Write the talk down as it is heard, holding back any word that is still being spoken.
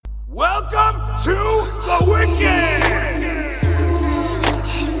to the Wicked!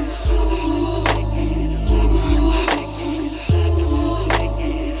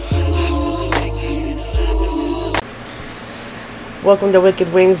 Welcome to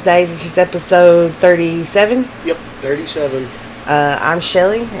Wicked Wednesdays. This is episode 37. Yep, 37. I'm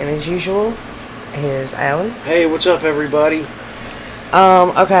Shelly, and as usual, here's Alan. Hey, what's up, everybody?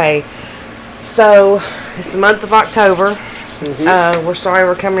 Okay. So, it's the month of October. Mm-hmm. We're sorry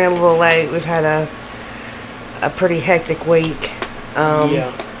we're coming in a little late. We've had a pretty hectic week.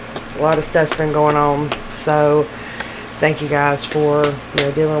 Yeah. A lot of stuff's been going on. So, thank you guys for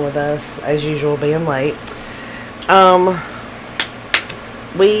dealing with us, as usual, being late.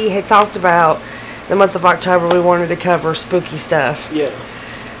 We had talked about the month of October. We wanted to cover spooky stuff. Yeah.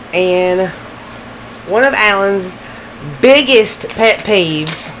 And one of Alan's biggest pet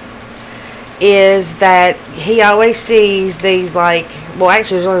peeves is that he always sees these, actually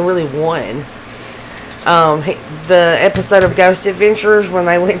there's only really one. The episode of Ghost Adventures when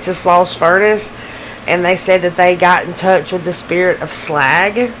they went to Sloss Furnace and they said that they got in touch with the spirit of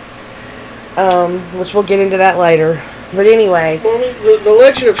slag, which we'll get into that later. But anyway, well, the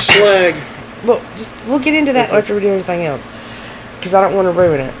legend of slag. Well, we'll get into that after we do everything else, because I don't want to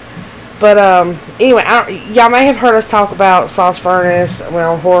ruin it. But anyway, y'all may have heard us talk about Sloss Furnace,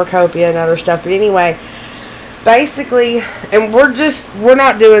 Horocopia and other stuff. But anyway, basically, and we're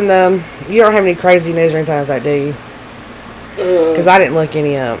not doing you don't have any crazy news or anything like that, do you? Because I didn't look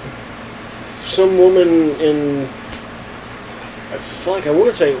any up. Some woman I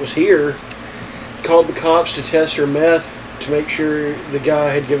want to say it was here, called the cops to test her meth to make sure the guy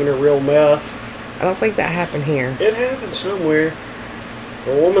had given her real meth. I don't think that happened here. It happened somewhere.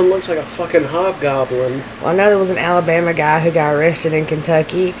 The woman looks like a fucking hobgoblin. Well, I know there was an Alabama guy who got arrested in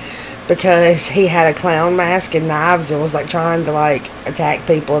Kentucky because he had a clown mask and knives and was trying to attack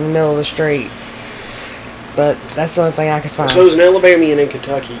people in the middle of the street. But that's the only thing I could find. So it was an Alabamian in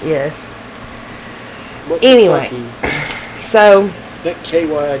Kentucky. Yes. What anyway, Kentucky? So that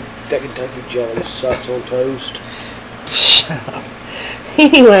Kentucky jelly sucks on toast. Shut up.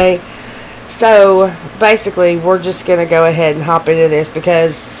 Anyway, so basically we're just going to go ahead and hop into this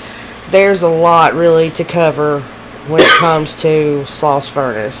because there's a lot really to cover when it comes to Sloss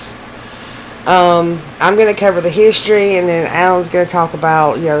Furnace. I'm going to cover the history, and then Alan's going to talk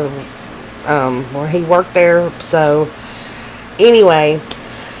about, he worked there. So anyway,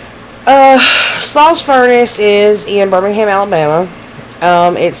 Sloss Furnace is in Birmingham, Alabama.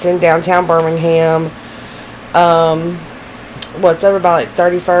 It's in downtown Birmingham. It's over by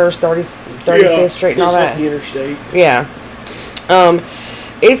 31st, 35th Street and all that. It's the interstate. Yeah.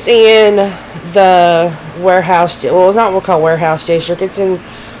 It's in the warehouse. Well, it's not what we call warehouse district. It's in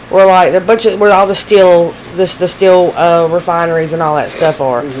where where all the steel refineries and all that stuff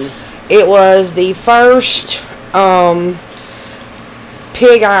are. Mm-hmm. It was the first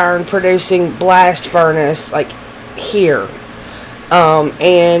pig iron producing blast furnace here.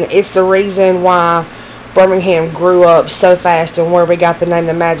 And it's the reason why Birmingham grew up so fast and where we got the name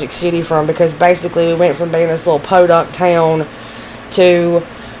the Magic City from, because basically we went from being this little podunk town to,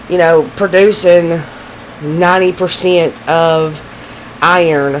 producing 90% of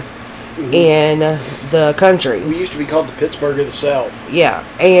iron in the country. We used to be called the Pittsburgh of the South. Yeah,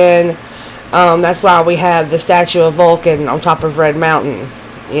 and that's why we have the statue of Vulcan on top of Red Mountain,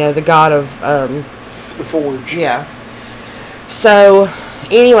 the god of the forge. Yeah. So,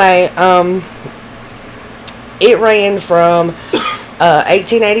 anyway, it ran from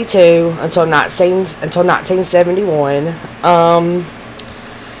 1882 until 1971.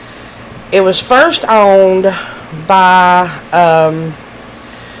 It was first owned by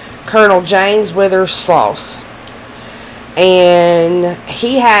Colonel James Withers Sloss, and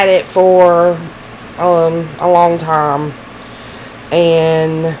he had it for a long time.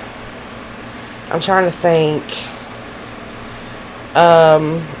 And I'm trying to think.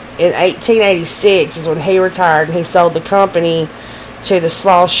 In 1886 is when he retired, and he sold the company to the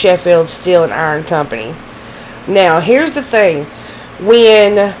Sloss Sheffield Steel and Iron Company. Now, here's the thing.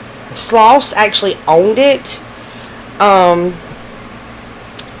 When Sloss actually owned it,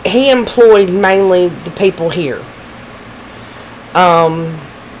 he employed mainly the people here.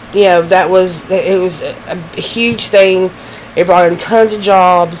 It was a huge thing. It brought in tons of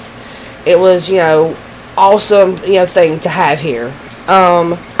jobs. It was, awesome, thing to have here.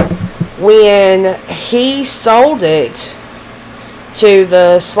 When he sold it to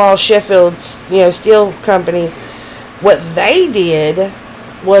the Sloss Sheffield, Steel Company, what they did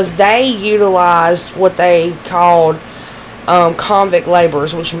was they utilized what they called convict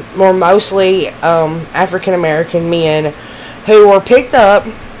laborers, which were mostly African American men who were picked up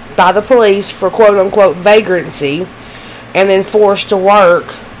by the police for quote-unquote vagrancy, and then forced to work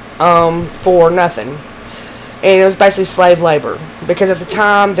for nothing. And it was basically slave labor, because at the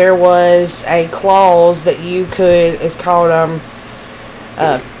time there was a clause that you could, it's called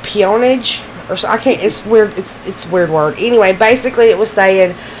peonage, or so, I can't, it's weird, it's a weird word. Anyway, basically it was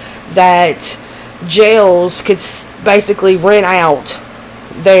saying that jails could basically rent out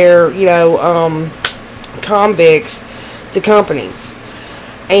their, convicts to companies.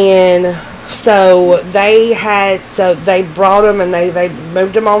 And so they brought them and they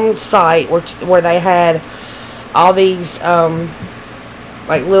moved them on site where they had all these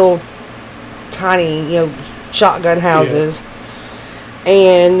like little tiny shotgun houses,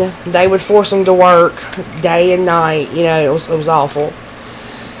 and they would force them to work day and night. It was awful.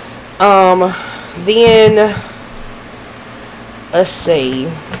 Then let's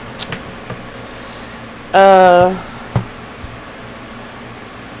see.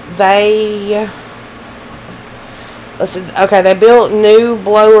 They built new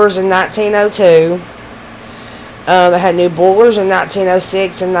blowers in 1902. They had new boilers in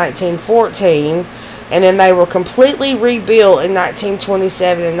 1906 and 1914, and then they were completely rebuilt in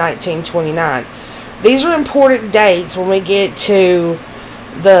 1927 and 1929. These are important dates when we get to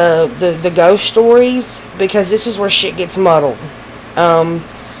the ghost stories, because this is where shit gets muddled.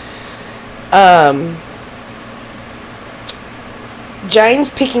 James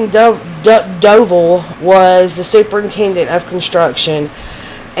Picking Dovell was the superintendent of construction,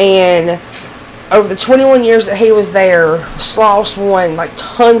 and over the 21 years that he was there, Sloss won like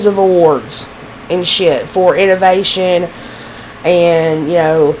tons of awards and shit for innovation, and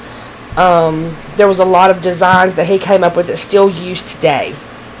there was a lot of designs that he came up with that still used today.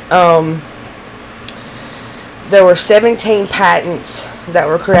 There were 17 patents that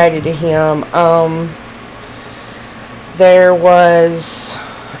were created to him. There was,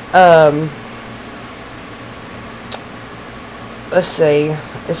 let's see,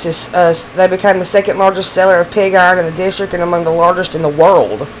 it's just, they became the second largest seller of pig iron in the district and among the largest in the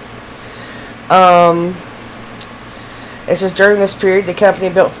world. It says during this period, the company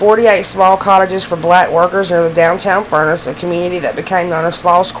built 48 small cottages for black workers near the downtown Furnace, a community that became known as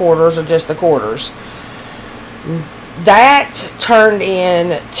Sloss Quarters, or just the Quarters. That turned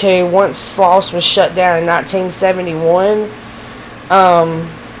into, once Sloss was shut down in 1971,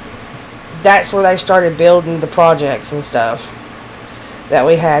 that's where they started building the projects and stuff that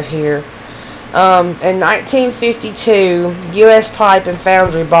we have here. In 1952, U.S. Pipe and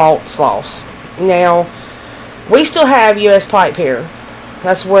Foundry bought Sloss. Now, we still have U.S. Pipe here.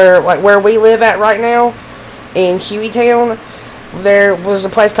 That's where we live at right now, in Hueytown. There was a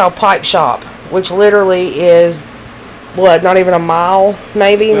place called Pipe Shop, which literally is, not even a mile,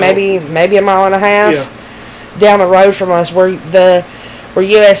 maybe a mile and a half down the road from us, where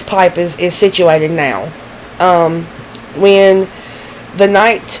U.S. Pipe is situated now. When the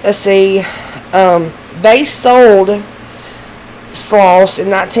night, they sold Sloss in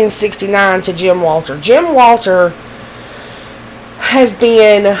 1969 to Jim Walter. Jim Walter has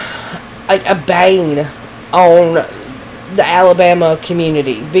been a bane on the Alabama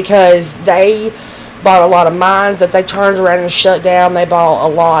community, because they bought a lot of mines that they turned around and shut down. They bought a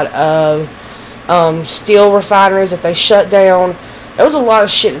lot of steel refineries that they shut down. There was a lot of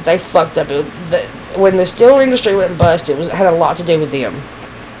shit that they fucked up. When the steel industry went bust, it had a lot to do with them.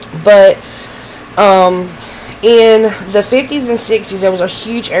 But in the 50s and 60s, there was a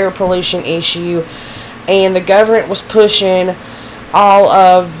huge air pollution issue, and the government was pushing all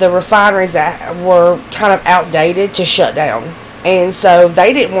of the refineries that were kind of outdated to shut down. And so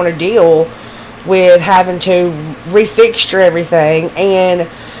they didn't want to deal with having to refixture everything, and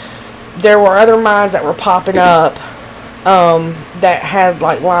there were other mines that were popping up that had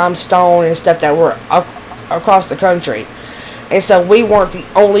like limestone and stuff that were across the country, and so we weren't the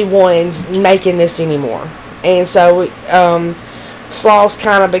only ones making this anymore. And so Sloss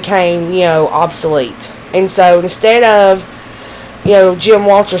kind of became obsolete, and so instead of Jim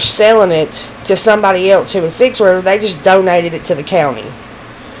Walter selling it to somebody else who would fix whatever, they just donated it to the county.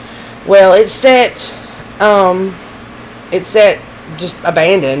 Well, it's set just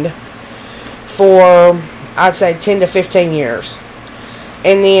abandoned for, I'd say, 10 to 15 years.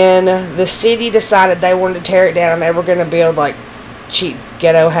 And then the city decided they wanted to tear it down, and they were going to build like cheap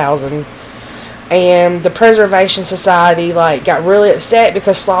ghetto housing. And the Preservation Society got really upset,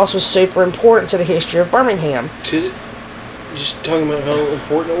 because Sloss was super important to the history of Birmingham. Just talking about how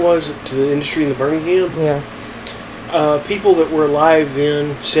important it was to the industry in the Birmingham. Yeah. People that were alive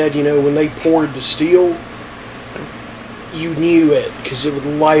then said, when they poured the steel, you knew it, because it would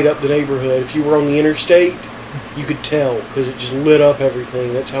light up the neighborhood. If you were on the interstate You could tell because it just lit up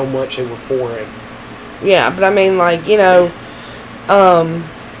everything. That's how much they were pouring. Yeah, but I mean, like, you know,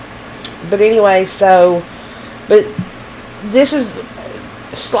 but anyway, so, but this is,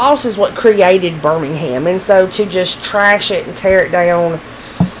 Sloss is what created Birmingham, and so to just trash it and tear it down,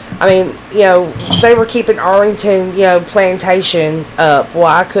 I mean, you know, they were keeping Arlington, you know, plantation up.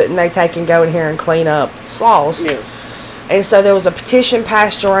 Why couldn't they take and go in here and clean up Sloss? Yeah. And so there was a petition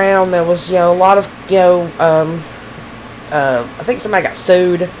passed around. There was, you know, a lot of, you know, I think somebody got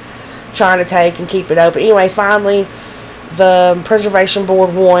sued trying to take and keep it open. Anyway, finally, the Preservation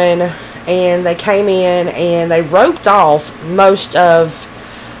Board won, and they came in and they roped off most of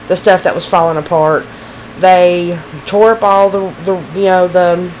the stuff that was falling apart. They tore up all the you know,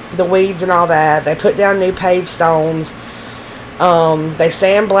 the weeds and all that. They put down new paved stones. They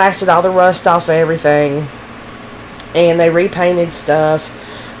sandblasted all the rust off of everything, and they repainted stuff.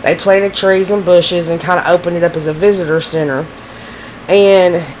 They planted trees and bushes and kind of opened it up as a visitor center.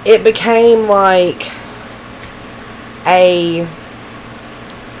 And it became like a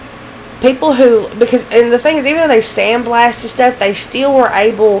people who, because, and the thing is, even though they sandblasted stuff, they still were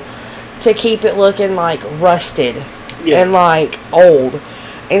able to keep it looking like rusted and like old.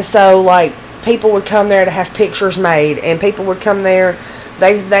 And so like people would come there to have pictures made, and people would come there.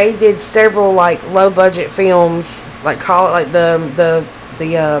 They did several like low budget films, like call it like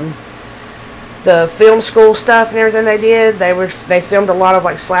the film school stuff and everything they did. They filmed a lot of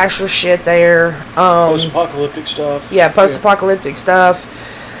like slasher shit there. Post-apocalyptic stuff. Yeah, post-apocalyptic stuff.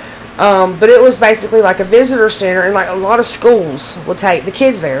 But it was basically like a visitor center, and like a lot of schools would take the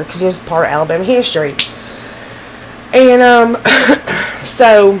kids there because it was part of Alabama history. And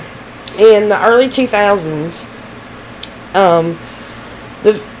so in the early 2000s,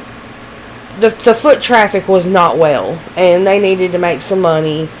 the foot traffic was not well, and they needed to make some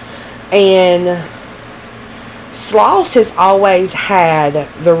money. And Sloss has always had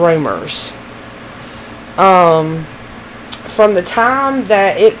the rumors. From the time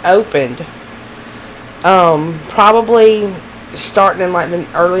that it opened, probably starting in like the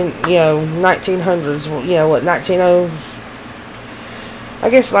early, 1900s, I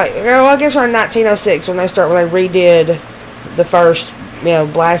guess around 1906 when they redid the first,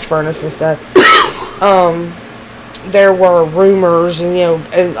 blast furnace and stuff. There were rumors, and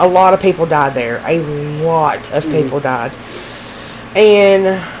and a lot of people died there. A lot of people died.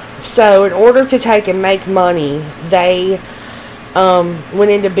 And so in order to take and make money, they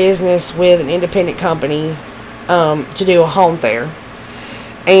went into business with an independent company to do a haunt there.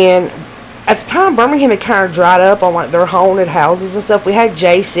 And at the time, Birmingham had kind of dried up on like their haunted houses and stuff. We had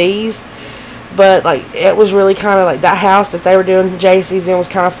JC's, but like it was really kind of like that house that they were doing JC's in was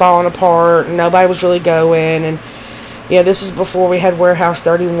kind of falling apart, and nobody was really going. And this was before we had Warehouse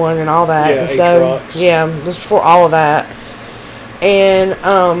 31 and all that. Yeah, and so this was before all of that. And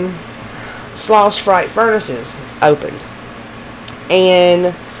Sloss Furnaces opened.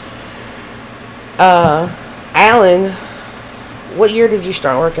 And Alan, what year did you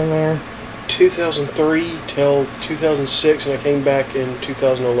start working there? 2003 till 2006, and I came back in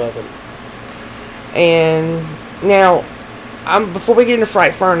 2011. And now, before we get into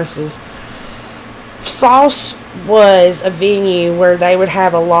Fright Furnaces, Sloss was a venue where they would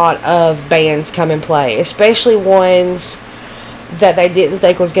have a lot of bands come and play, especially ones that they didn't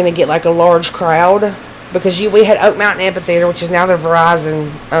think was going to get like a large crowd, because we had Oak Mountain Amphitheater, which is now the Verizon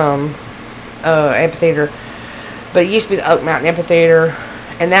Amphitheater, but it used to be the Oak Mountain Amphitheater,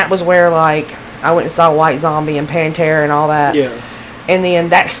 and that was where like I went and saw White Zombie and Pantera and all that. Yeah. And then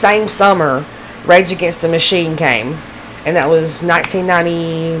that same summer, Rage Against the Machine came, and that was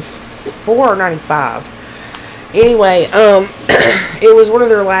 1994 or 95. Anyway, it was one of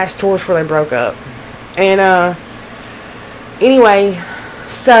their last tours before they broke up. And anyway,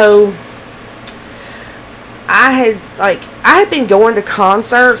 so I had been going to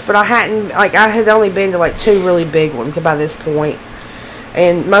concerts, but I had only been to like 2 really big ones by this point,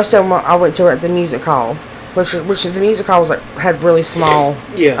 and most of them I went to at the music hall, which the music hall was like had really small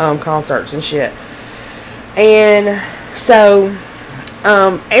concerts and shit. And so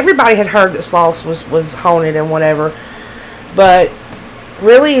everybody had heard that Sloss was haunted and whatever, but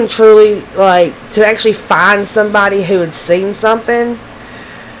really and truly, like, to actually find somebody who had seen something,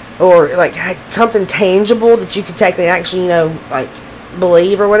 or like something tangible that you could take and actually like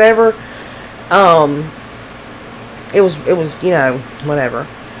believe or whatever, it was whatever.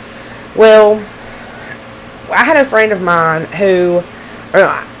 Well, I had a friend of mine who,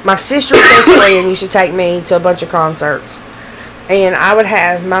 my sister's best friend used to take me to a bunch of concerts, and I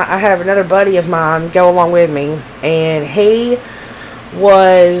have another buddy of mine go along with me, and he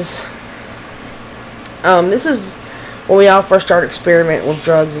was This is when we all first started experimenting with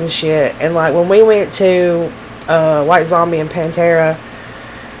drugs and shit. And like when we went to White Zombie and Pantera,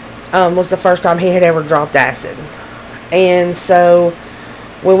 was the first time he had ever dropped acid. And so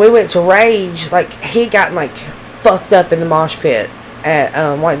when we went to Rage, like he'd gotten like fucked up in the mosh pit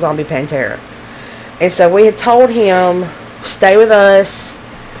at White Zombie Pantera. And so we had told him, stay with us,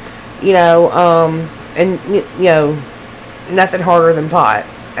 you know, and you know, nothing harder than pot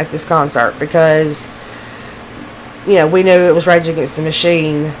at this concert, because you know, we knew it was Rage Against the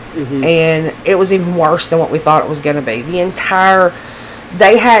Machine, and it was even worse than what we thought it was going to be. The entire,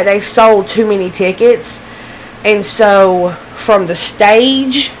 they sold too many tickets, and so from the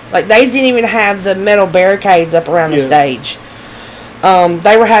stage, like they didn't even have the metal barricades up around the stage.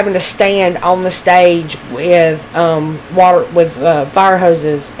 They were having to stand on the stage with water, with fire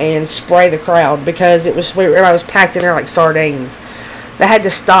hoses, and spray the crowd because everybody was packed in there like sardines. They had to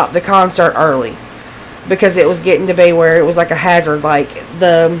stop the concert early because it was getting to be where it was like a hazard. Like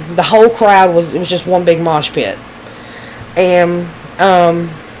the whole crowd was just one big mosh pit, and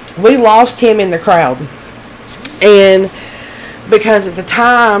we lost him in the crowd. And because at the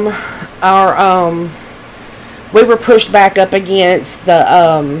time our we were pushed back up against the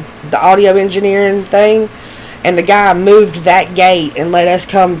audio engineering thing, and the guy moved that gate and let us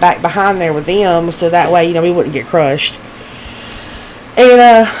come back behind there with them, so that way, you know, we wouldn't get crushed.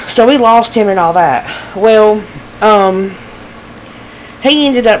 And so we lost him and all that. Well, he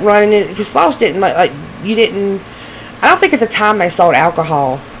ended up running it because Sloss didn't like you didn't. I don't think at the time they sold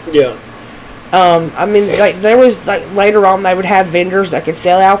alcohol. Yeah. I mean, like there was like later on they would have vendors that could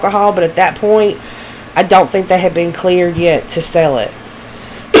sell alcohol, but at that point, I don't think they had been cleared yet to sell it.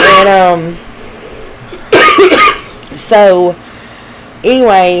 And so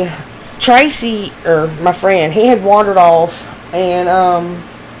anyway, Tracy, or my friend, he had wandered off, and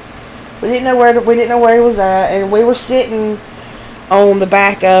we didn't know where he was at, and we were sitting on the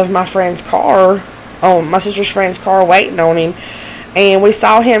back of my friend's car, on my sister's friend's car, waiting on him, and we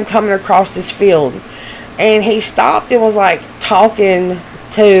saw him coming across this field, and he stopped and was like talking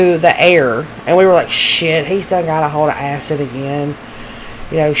to the air, and we were like, shit, he's done got a hold of acid again,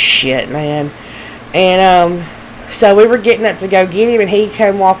 you know, shit, man. And so we were getting up to go get him, and he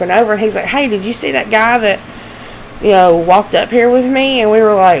came walking over, and he's like, hey, did you see that guy that, you know, walked up here with me? And we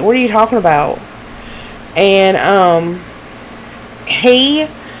were like, what are you talking about? And he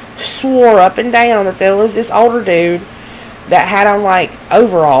swore up and down that there was this older dude that had on like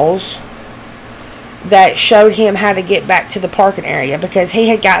overalls that showed him how to get back to the parking area, because he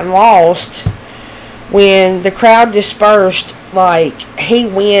had gotten lost when the crowd dispersed. Like he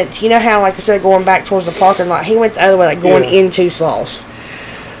went, you know how like instead of going back towards the parking lot, he went the other way, like going into Sloss,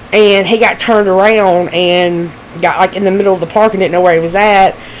 and he got turned around and got like in the middle of the park and didn't know where he was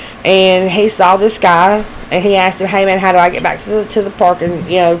at. And he saw this guy, and he asked him, hey man, how do I get back to the parking,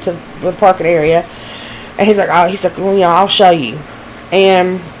 you know, to the parking area? And he's like, well, you know, I'll show you.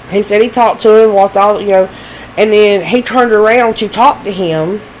 And he said he talked to him, walked all, you know, and then he turned around to talk to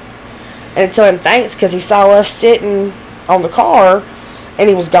him and tell him thanks because he saw us sitting on the car, and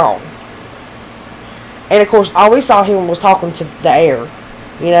he was gone. And of course, all we saw him was talking to the air.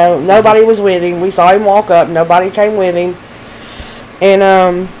 You know, nobody was with him. We saw him walk up, nobody came with him.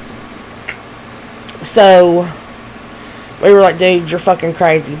 And so we were like, dude, you're fucking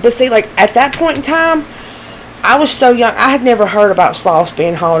crazy. But see, like at that point in time, I was so young. I had never heard about Sloss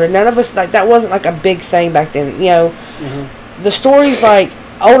being haunted. None of us, like, that wasn't like a big thing back then. You know, the stories, like,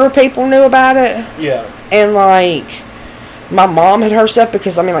 older people knew about it. Yeah. And like my mom had heard stuff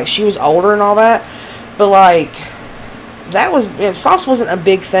because, I mean, like, she was older and all that. But like, that was, Sloss wasn't a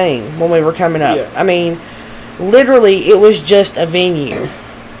big thing when we were coming up. Yeah. I mean, literally, it was just a venue.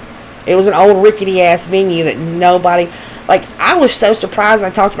 It was an old rickety-ass venue that nobody... Like, I was so surprised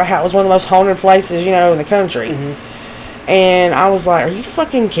when I talked about how it was one of the most haunted places, you know, in the country. And I was like, are you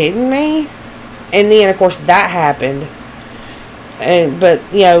fucking kidding me? And then, of course, that happened. But,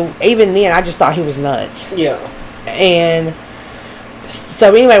 you know, even then, I just thought he was nuts. Yeah. And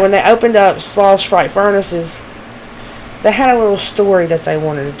so, anyway, when they opened up Sloss Furnaces, they had a little story that they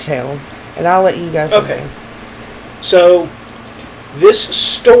wanted to tell. And I'll let you go from there. So, this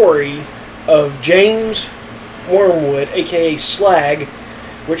story of James Wormwood, aka Slag,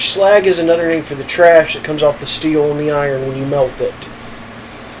 which slag is another name for the trash that comes off the steel and the iron when you melt it,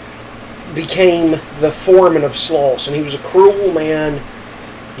 became the foreman of Sloss, and he was a cruel man.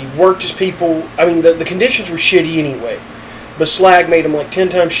 He worked his people. I mean, the conditions were shitty anyway, but Slag made him like 10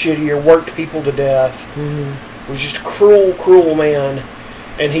 times shittier, worked people to death. Was just a cruel, cruel man,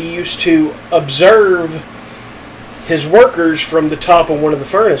 and he used to observe his workers from the top of one of the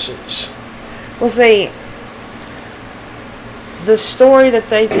furnaces. Well, see, the story that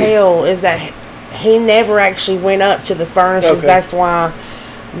they tell is that he never actually went up to the furnaces. Okay. That's why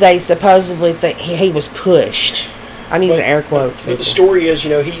they supposedly think he was pushed. I'm using air quotes. But the story is,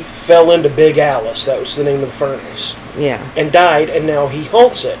 he fell into Big Alice. That was the name of the furnace. Yeah. And died, and now he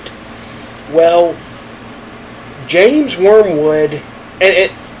haunts it. Well, James Wormwood, and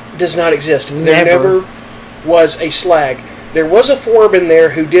it does not exist. There never was a slag. There was a foreman there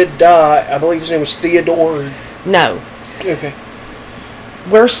who did die. I believe his name was Theodore. No. Okay.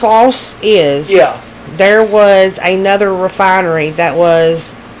 Where Sloss is, there was another refinery that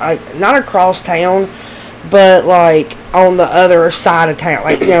was not across town, but like on the other side of town,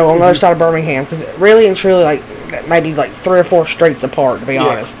 like on the other side of Birmingham, because really and truly, like maybe like 3 or 4 streets apart, to be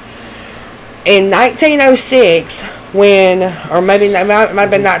honest. In 1906, or maybe it might have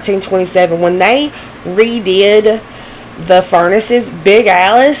been 1927, when they redid the furnaces, Big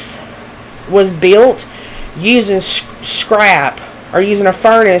Alice was built using scrap, or using a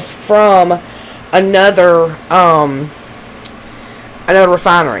furnace from another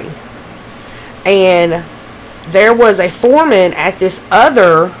refinery. And there was a foreman at this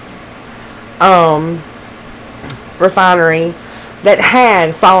other refinery that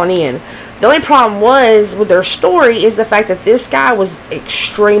had fallen in. The only problem was with their story is the fact that this guy was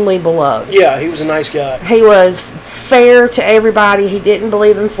extremely beloved. Yeah, he was a nice guy. He was fair to everybody. He didn't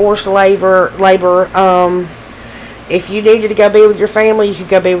believe in forced labor. If you needed to go be with your family, you could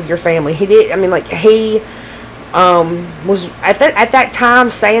go be with your family. He did. I mean, like he was at that time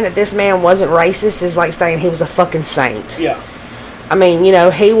saying that this man wasn't racist is like saying he was a fucking saint. Yeah. I mean,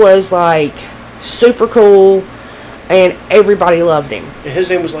 he was like super cool. And everybody loved him. And his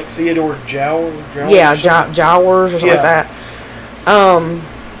name was like Theodore Jowers? Yeah, Jowers or something like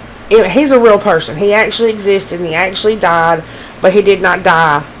that. He's a real person. He actually existed and he actually died, but he did not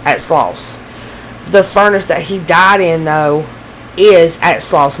die at Sloss. The furnace that he died in, though, is at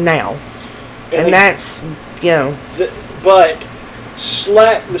Sloss now. And that's, But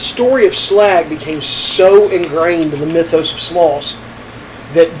the story of slag became so ingrained in the mythos of Sloss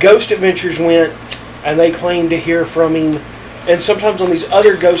that Ghost Adventures went and they claim to hear from him. And sometimes on these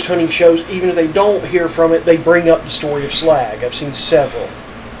other ghost hunting shows, even if they don't hear from it, they bring up the story of slag. I've seen several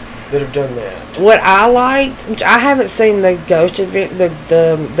that have done that. What I liked, which I haven't seen the ghost event,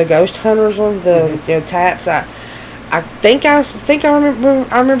 the ghost hunters one, the taps. I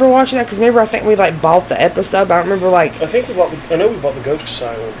remember watching that because I think we like bought the episode. But I remember like I know we bought the Ghost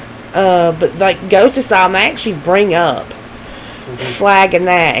Asylum. But like Ghost Asylum, they actually bring up slag and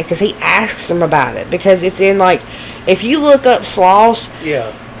that because he asks them about it, because it's in like, if you look up Sloss,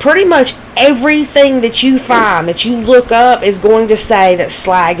 pretty much everything that you find that you look up is going to say that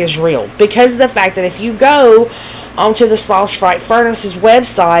slag is real, because of the fact that if you go onto the Sloss Furnace's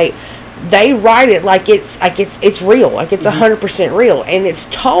website, they write it like it's real, like it's 100% real, and it's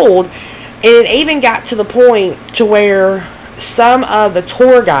told. And it even got to the point to where some of the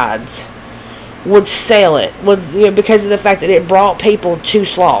tour guides would sell it because of the fact that it brought people to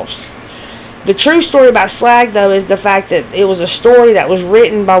Sloss. The true story about slag, though, is the fact that it was a story that was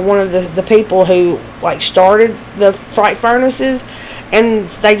written by one of the people who like started the fright furnaces, and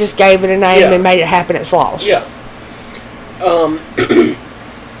they just gave it a name and made it happen at Sloss. Yeah.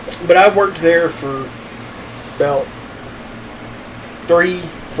 But I worked there for about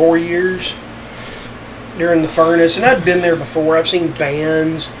 3-4 years during the furnace, and I'd been there before. I've seen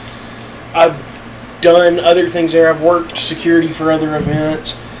bands. I've done other things there. I've worked security for other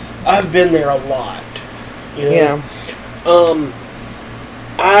events. I've been there a lot. Yeah.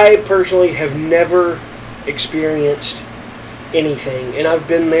 I personally have never experienced anything, and I've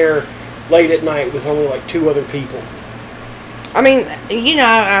been there late at night with only like 2 other people. I mean,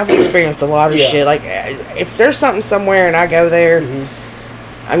 I've experienced a lot of shit. Like, if there's something somewhere and I go there,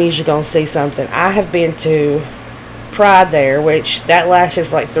 I'm usually going to see something. I have been to Pride there, which that lasted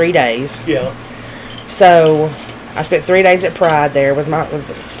for like 3 days. Yeah. So I spent 3 days at Pride there with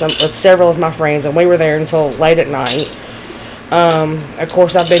several of my friends, and we were there until late at night. Of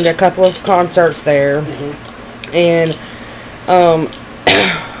course, I've been to a couple of concerts there, and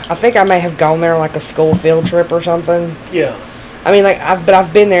I think I may have gone there on like a school field trip or something. Yeah. I mean,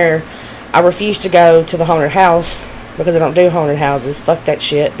 I've been there. I refuse to go to the haunted house because I don't do haunted houses. Fuck that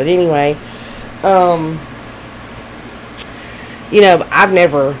shit. But anyway, I've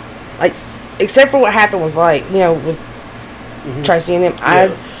never, like, except for what happened with with Tracy and them.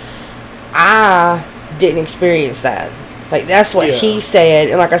 I didn't experience that. Like, that's what he said,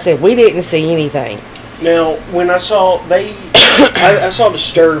 and like I said, we didn't see anything. Now, when I saw I saw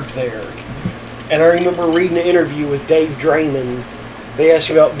Disturbed there, and I remember reading an interview with Dave Draymond they asked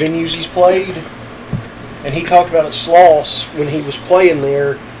him about venues he's played, and he talked about at Sloss when he was playing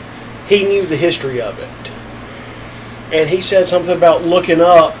there. He knew the history of it, and he said something about looking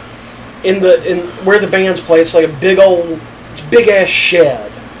up in where the bands play. It's like a big ass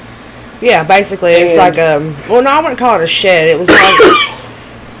shed. Yeah, basically, it's like well, no, I wouldn't call it a shed. It was like,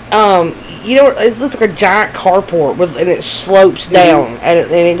 it looks like a giant carport and it slopes down,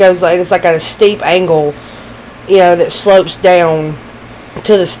 and it goes like, it's like at a steep angle, that slopes down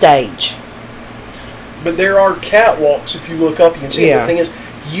to the stage. But there are catwalks. If you look up, you can see. The thing is,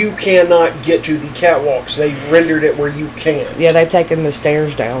 you cannot get to the catwalks. They've rendered it where you can. Yeah, they've taken the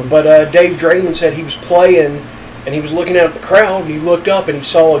stairs down. But Dave Draymond said he was playing, and he was looking out at the crowd, and he looked up, and he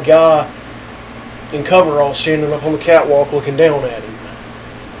saw a guy in coveralls standing up on the catwalk looking down at him.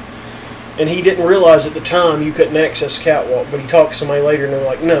 And he didn't realize at the time you couldn't access the catwalk, but he talked to somebody later, and they were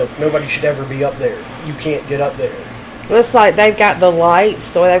like, no, nobody should ever be up there. You can't get up there. Well, it's like they've got the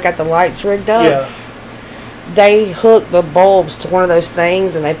lights, the way they've got the lights rigged up. Yeah. They hook the bulbs to one of those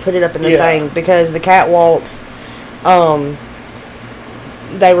things, and they put it up in the thing, because the catwalks,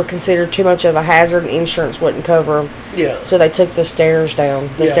 they were considered too much of a hazard, and insurance wouldn't cover them. Yeah. So they took the stairs down.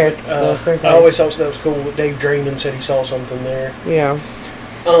 The staircase. I always thought that was cool that Dave Draymond said he saw something there. Yeah.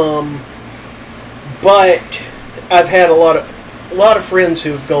 But I've had a lot of friends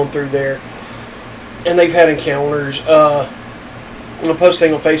who've gone through there, and they've had encounters. I'm gonna post a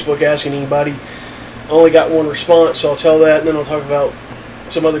thing on Facebook asking anybody. I only got one response, so I'll tell that, and then I'll talk about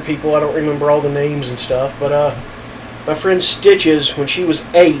some other people. I don't remember all the names and stuff, but my friend Stitches, when she was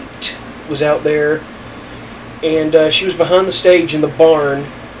 8, was out there, and she was behind the stage in the barn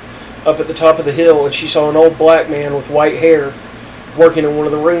up at the top of the hill, and she saw an old black man with white hair working in one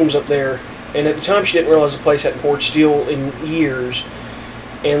of the rooms up there. And at the time, she didn't realize the place hadn't poured steel in years,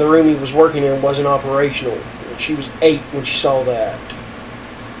 and the room he was working in wasn't operational. And she was 8 when she saw that.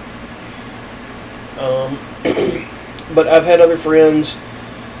 But I've had other friends.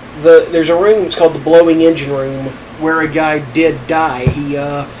 There's a room, it's called the blowing engine room, where a guy did die. He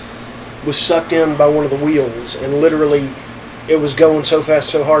was sucked in by one of the wheels, and literally it was going so fast,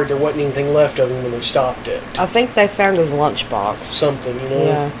 so hard, there wasn't anything left of him when they stopped it. I think they found his lunchbox. Something,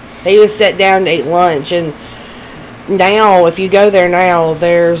 Yeah. He was sat down to eat lunch, and now, if you go there now,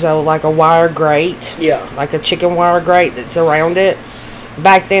 there's a wire grate. Yeah. Like a chicken wire grate that's around it.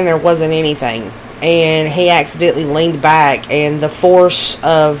 Back then, there wasn't anything. And he accidentally leaned back, and the force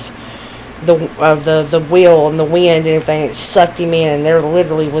of the wheel and the wind and everything, it sucked him in. There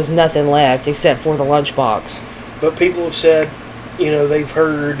literally was nothing left except for the lunchbox. But people have said, they've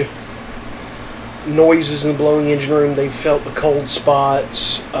heard noises in the blowing engine room. They've felt the cold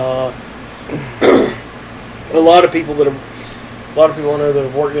spots. A lot of people I know that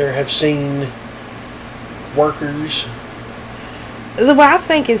have worked there have seen workers. What I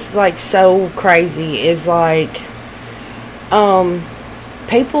think is so crazy is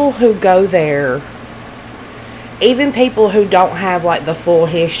people who go there, even people who don't have the full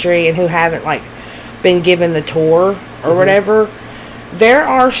history and who haven't been given the tour or whatever, there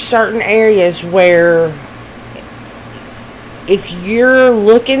are certain areas where if you're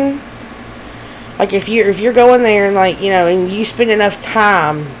looking, if you're going there and and you spend enough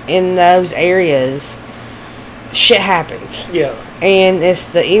time in those areas, shit happens. Yeah. And it's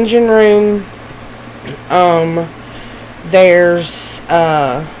the engine room. There's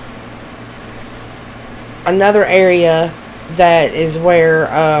another area that is where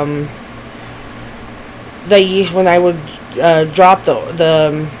they used when they would drop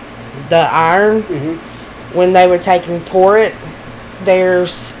the iron, when they would take and pour it.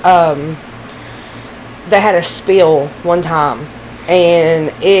 There's they had a spill one time,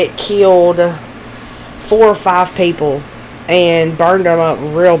 and it killed 4 or 5 people and burned them up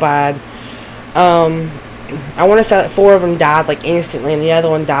real bad. I want to say that 4 of them died instantly, and the other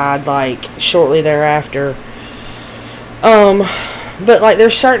one died shortly thereafter. But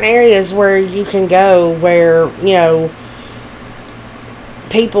there's certain areas where you can go where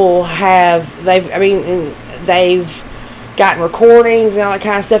people they've gotten recordings and all that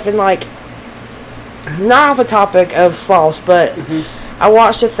kind of stuff, and not off the topic of Sloss, but I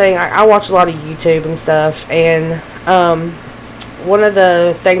watched a thing. I watch a lot of YouTube and stuff, and one of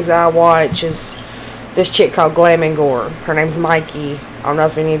the things that I watch is this chick called Glam and Gore. Her name's Mikey. I don't know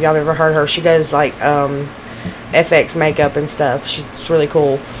if any of y'all have ever heard her. She does FX makeup and stuff. She's really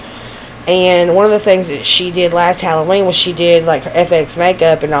cool. And one of the things that she did last Halloween was she did FX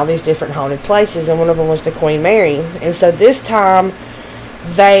makeup in all these different haunted places, and one of them was the Queen Mary. And so this time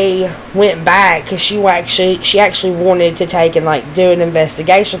they went back because she actually wanted to take and do an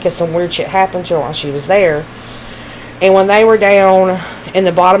investigation because some weird shit happened to her while she was there. And when they were down in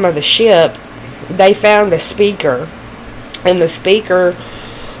the bottom of the ship, they found a speaker. And the speaker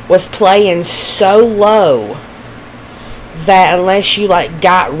was playing so low that unless you like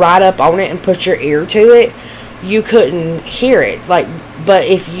got right up on it and put your ear to it, you couldn't hear it. Like, but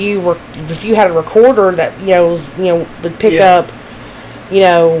if you had a recorder that would pick up,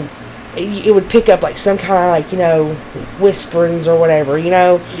 it would pick up like some kind of whisperings or whatever,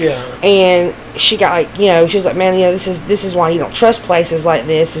 Yeah. And she got like, she was like, man, this is why you don't trust places like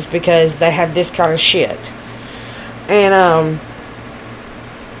this, is because they have this kind of shit. And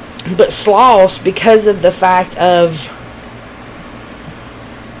but Sloss, because of the fact of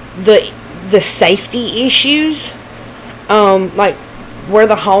the safety issues, like where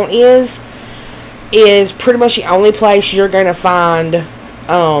the haunt is pretty much the only place you're gonna find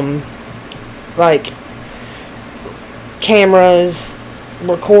like cameras,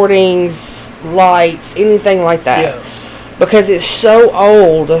 recordings, lights, anything like that. Yeah. Because it's so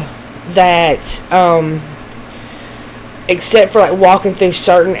old that except for like walking through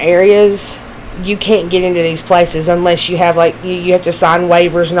certain areas, you can't get into these places unless you have like you have to sign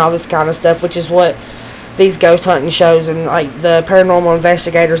waivers and all this kind of stuff, which is what these ghost hunting shows and like the paranormal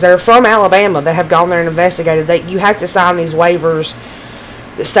investigators that are from Alabama that have gone there and investigated, that you have to sign these waivers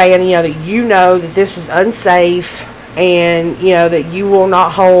saying that this is unsafe, and that you will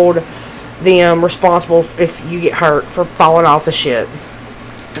not hold them responsible if you get hurt for falling off the ship.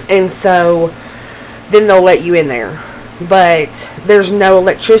 And so then they'll let you in there. But there's no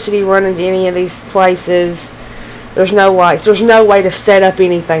electricity running to any of these places. There's no lights. There's no way to set up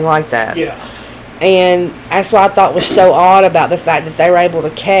anything like that. Yeah. And that's what I thought was so odd about the fact that they were able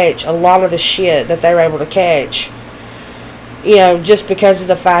to catch a lot of the shit that they were able to catch. Just because of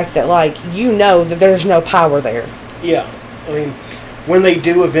the fact that, like, that there's no power there. Yeah. I mean, when they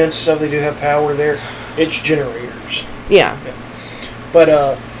do events and stuff, they do have power there. It's generators. Yeah.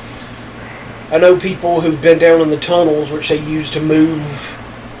 But, I know people who've been down in the tunnels, which they use to move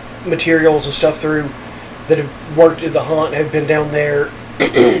materials and stuff through, that have worked at the haunt, have been down there,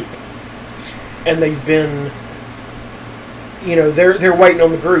 and they've been, they're waiting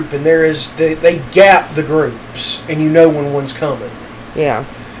on the group, and they gap the groups, and when one's coming. Yeah.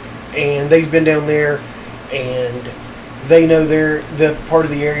 And they've been down there, and they know the part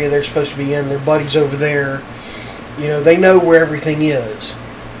of the area they're supposed to be in. Their buddies over there, they know where everything is.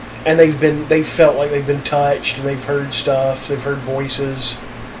 And they've felt like they've been touched, and they've heard stuff, they've heard voices.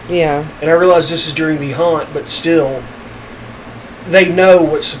 Yeah. And I realize this is during the haunt, but still, they know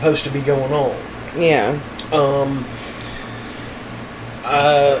what's supposed to be going on. Yeah.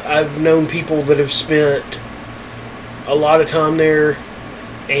 I've known people that have spent a lot of time there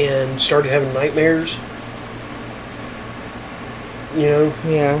and started having nightmares. Yeah.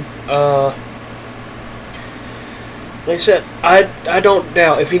 Like I said, I don't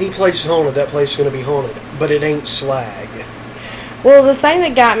doubt if any place is haunted, that place is going to be haunted. But it ain't Slag. Well, the thing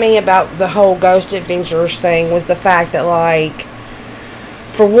that got me about the whole Ghost Adventures thing was the fact that, like,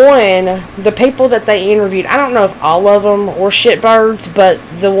 for one, the people that they interviewed, I don't know if all of them were shitbirds, but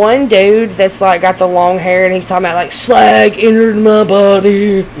the one dude that's, like, got the long hair and he's talking about, like, Slag entered my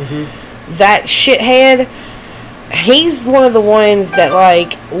body. Mm-hmm. That shithead, he's one of the ones that,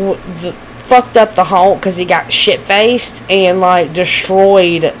 like, fucked up the haunt because he got shit-faced and, like,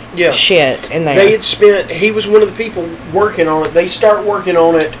 destroyed shit in there. He was one of the people working on it. They start working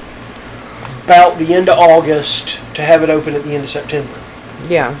on it about the end of August to have it open at the end of September.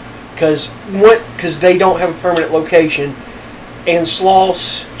 Yeah. Because they don't have a permanent location. And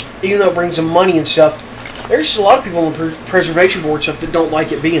Sloss, even though it brings them money and stuff, there's just a lot of people on the preservation board stuff that don't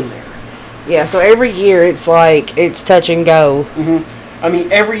like it being there. Yeah, so every year it's like, it's touch and go. Mm-hmm. I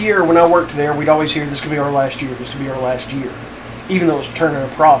mean, every year when I worked there, we'd always hear, this could be our last year, this could be our last year. Even though it's turning a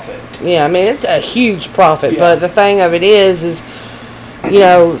profit. Yeah, I mean, it's a huge profit. Yeah. But the thing of it is,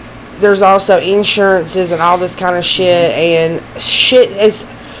 there's also insurances and all this kind of shit. And shit is,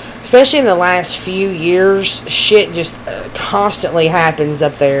 especially in the last few years, shit just constantly happens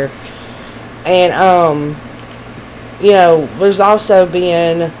up there. And, there's also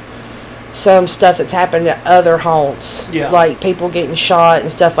been some stuff that's happened at other haunts. Yeah. Like people getting shot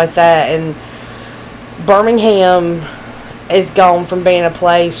and stuff like that. And Birmingham is gone from being a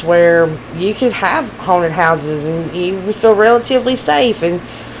place where you could have haunted houses and you would feel relatively safe. And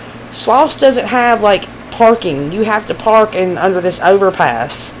Sloss doesn't have, like, parking. You have to park under this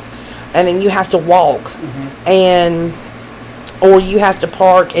overpass. And then you have to walk. Mm-hmm. Or you have to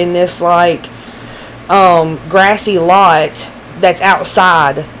park in this, like, grassy lot that's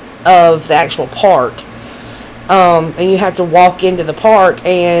outside of the actual park, and you have to walk into the park.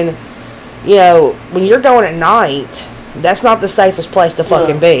 And when you're going at night, That's not the safest place to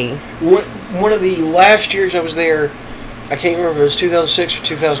fucking be. One of the last years I was there, I can't remember if it was 2006 or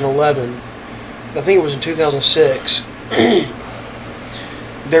 2011. I think it was in 2006.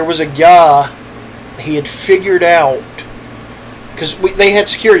 There was a guy, he had figured out, because they had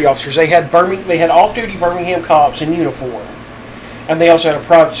security officers. They had off-duty Birmingham cops in uniform. And they also had a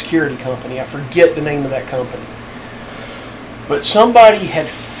private security company. I forget the name of that company. But somebody had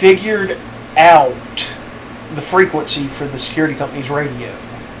figured out the frequency for the security company's radio.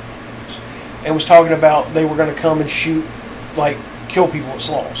 And was talking about they were going to come and shoot, kill people at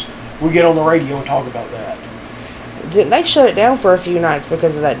Sloss. We get on the radio and talk about that. Didn't they shut it down for a few nights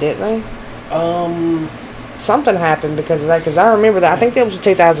because of that, didn't they? Something happened because of that, because I remember that. I think that was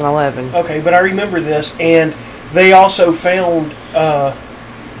 2011. Okay, but I remember this, and they also found,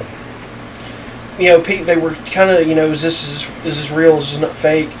 they were kind of, is this real, is this not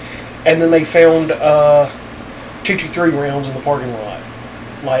fake? And then they found 223 rounds in the parking lot.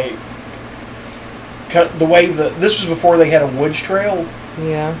 The way this was before they had a woods trail.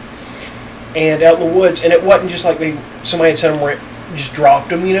 Yeah. And out in the woods, and it wasn't just like somebody had set them where it just dropped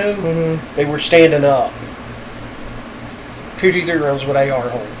them, Mm-hmm. They were standing up. 223 rounds is what AR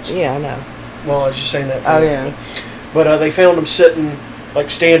holds. Yeah, I know. Well, I was just saying that for yeah. But they found them sitting,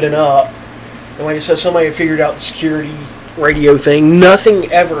 standing up. And like I said, somebody had figured out the security radio thing.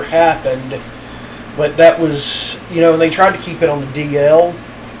 Nothing ever happened. But that was, they tried to keep it on the DL.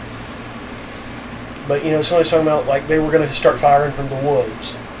 But, somebody's talking about, they were going to start firing from the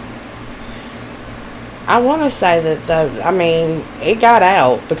woods. I want to say that, though, it got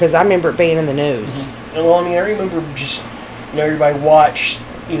out because I remember it being in the news. Mm-hmm. Well, I remember just, everybody watched,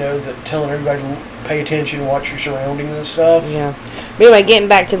 telling everybody to pay attention, watch your surroundings and stuff. Yeah. But anyway, getting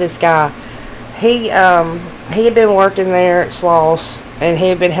back to this guy, he had been working there at Sloss, and he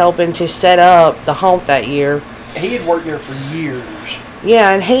had been helping to set up the haunt that year. He had worked there for years.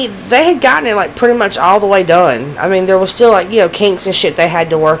 Yeah, and they had gotten it pretty much all the way done. There was still kinks and shit they had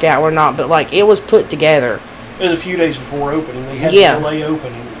to work out or not, but it was put together. It was a few days before opening. They had to delay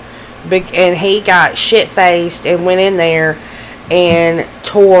opening. And he got shit faced and went in there and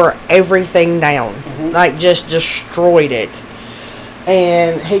tore everything down, just destroyed it.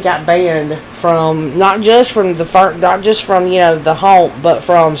 And he got banned from not just from the haunt, but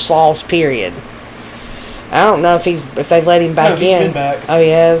from Sloss period. I don't know if they let him back he's in. Been back. Oh, he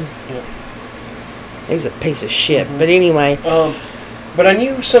has? Yeah. He's a piece of shit. But anyway. But I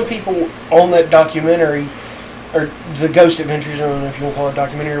knew some people on that documentary, or the Ghost Adventures, I don't know if you want to call it a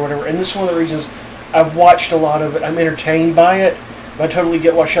documentary or whatever, and this is one of the reasons I've watched a lot of it. I'm entertained by it. I totally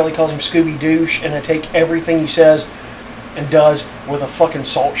get why Shelley calls him Scooby Douche, and I take everything he says and does with a fucking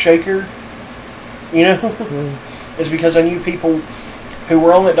salt shaker. It's because I knew people who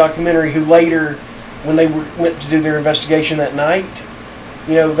were on that documentary who later, when they went to do their investigation that night,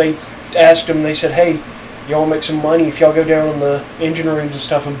 they asked them, they said, hey, y'all make some money if y'all go down in the engine rooms and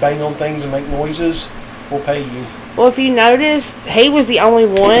stuff and bang on things and make noises, we'll pay you. Well, if you noticed, he was the only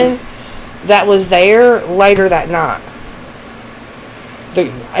one that was there later that night.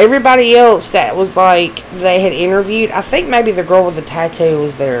 Everybody else that was they had interviewed, I think maybe the girl with the tattoo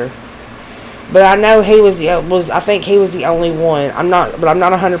was there. But I know I think he was the only one. I'm not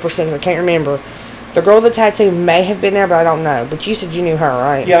 100% because I can't remember. The girl with the tattoo may have been there, but I don't know. But you said you knew her,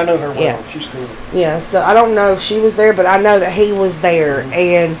 right? Yeah, I know her well. Yeah. She's cool. Yeah, so I don't know if she was there, but I know that he was there.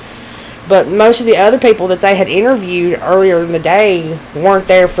 But most of the other people that they had interviewed earlier in the day weren't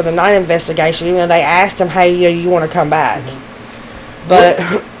there for the night investigation, even though they asked him, hey, you want to come back. But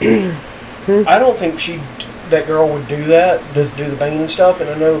I don't think that girl would do that, to do the banging and stuff. And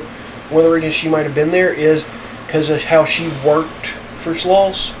I know one of the reasons she might have been there is because of how she worked for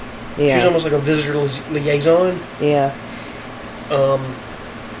Sloss. Yeah. She's almost like a visitor liaison. Yeah.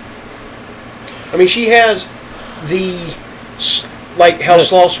 She has how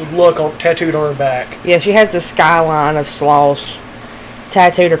Sloss would look tattooed on her back. Yeah, she has the skyline of Sloss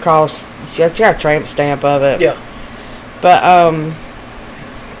tattooed across. She got a tramp stamp of it. Yeah. But,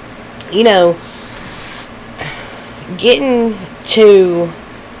 getting to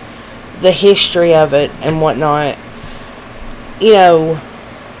the history of it and whatnot,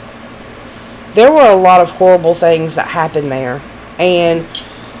 there were a lot of horrible things that happened there. And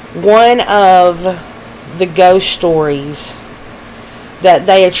one of the ghost stories that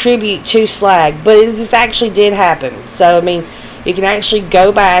they attribute to Slag, but this actually did happen. So, you can actually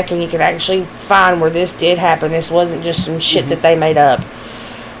go back and you can actually find where this did happen. This wasn't just some shit that they made up.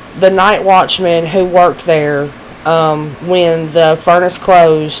 The night watchman who worked there when the furnace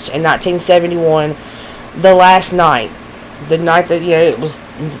closed in 1971, the last night, the night that, it was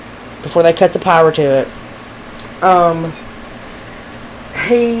before they cut the power to it,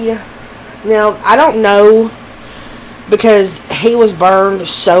 Now, I don't know, because he was burned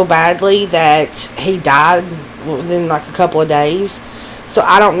so badly that he died within like a couple of days. So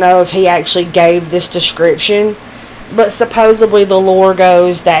I don't know if he actually gave this description, but supposedly the lore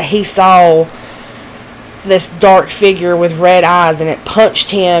goes that he saw this dark figure with red eyes, and it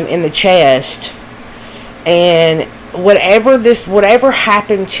punched him in the chest, and whatever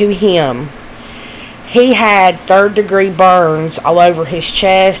happened to him, he had 3rd-degree burns all over his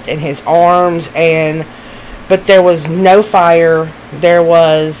chest and his arms, but there was no fire. There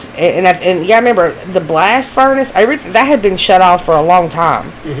was, and yeah, I remember the blast furnace. Everything that had been shut off for a long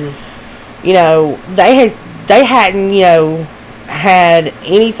time. Mm-hmm. You know, they hadn't had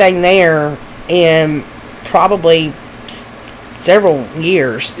anything there in probably several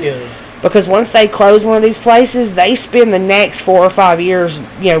years. Yeah. Because once they close one of these places, they spend the next 4 or 5 years,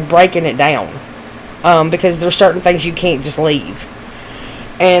 breaking it down. Because there's certain things you can't just leave.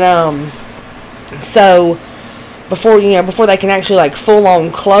 And, so, before they can actually, like,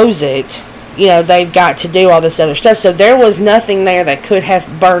 full-on close it, they've got to do all this other stuff. So there was nothing there that could have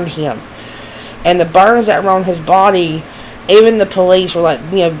burned him. And the burns that were on his body, even the police were like,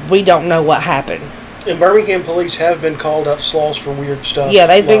 we don't know what happened. And Birmingham police have been called out to Sloss for weird stuff. Yeah,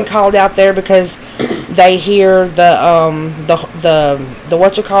 they've been called out there because they hear the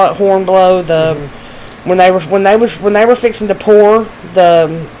horn blow, when they were fixing to pour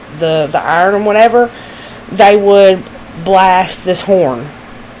the iron and whatever, they would blast this horn,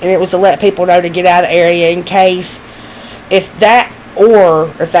 and it was to let people know to get out of the area in case if that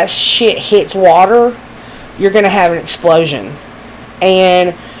shit hits water, you're gonna have an explosion.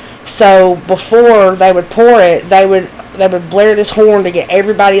 And so before they would pour it, they would blare this horn to get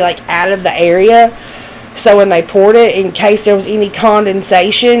everybody like out of the area. So when they poured it, in case there was any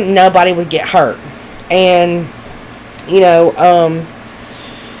condensation, nobody would get hurt. And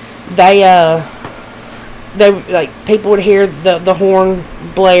they like people would hear the horn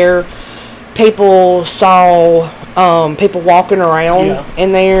blare. People saw people walking around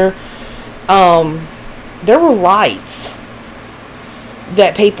in there. There were lights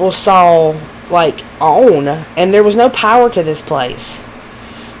that people saw like on, and there was no power to this place.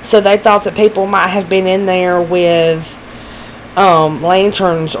 So they thought that people might have been in there with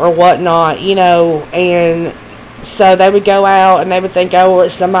lanterns or whatnot, and so they would go out and they would think, oh, well,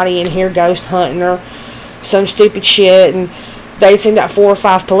 it's somebody in here ghost hunting or some stupid shit, and they'd send out 4 or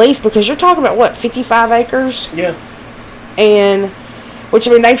 5 police, because you're talking about, what, 55 acres? Yeah. And, which,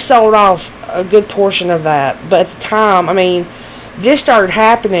 they've sold off a good portion of that, but at the time, this started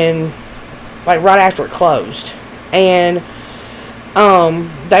happening, like, right after it closed, and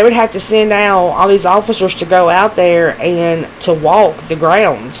they would have to send out all these officers to go out there and to walk the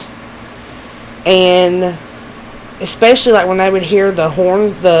grounds. And especially like when they would hear the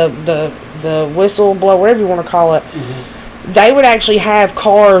horn, the whistle blow, whatever you want to call it, they would actually have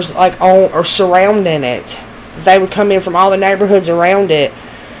cars like on or surrounding it. They would come in from all the neighborhoods around it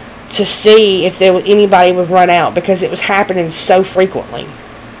to see if there was anybody would run out, because it was happening so frequently.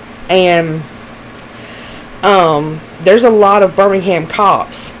 And there's a lot of Birmingham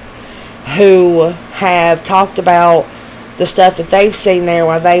cops who have talked about the stuff that they've seen there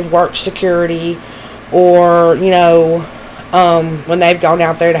while they've worked security, or when they've gone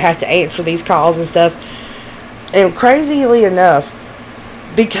out there to have to answer these calls and stuff. And crazily enough,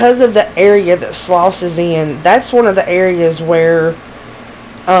 because of the area that Sloss is in, that's one of the areas where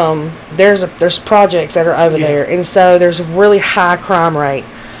there's projects that are over there, and so there's a really high crime rate.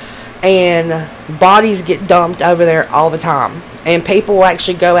 And bodies get dumped over there all the time. And people will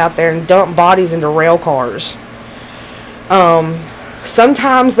actually go out there and dump bodies into rail cars.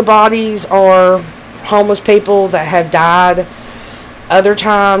 Sometimes the bodies are homeless people that have died. Other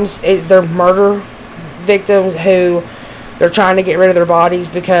times they're murder victims who they're trying to get rid of their bodies,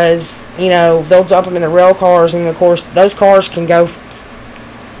 because, they'll dump them in the rail cars, and of course those cars can go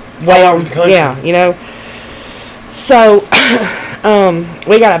way out. Yeah, So...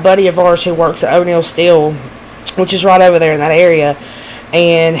 we got a buddy of ours who works at O'Neill Steel, which is right over there in that area,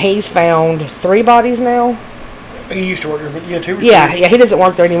 and he's found 3 bodies now. He used to work there, but 2 or 3. Yeah, he doesn't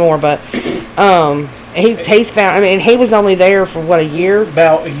work there anymore, but he's found, he was only there for what, a year?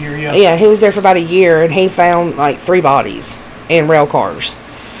 About a year, yeah. Yeah, he was there for about a year, and he found like 3 bodies in rail cars.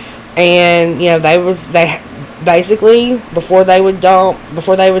 And they basically before they would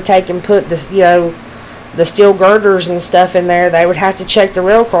take and put this, the steel girders and stuff in there, they would have to check the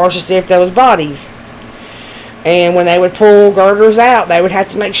rail cars to see if there was bodies. And when they would pull girders out, they would have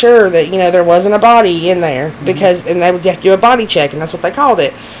to make sure that, there wasn't a body in there. And they would have to do a body check, and that's what they called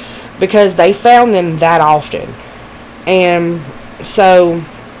it. Because they found them that often. And so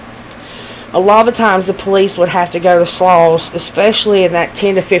a lot of the times the police would have to go to Sloss, especially in that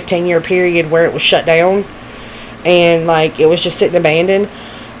 10 to 15 year period where it was shut down and like it was just sitting abandoned.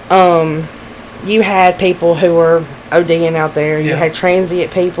 You had people who were ODing out there. You had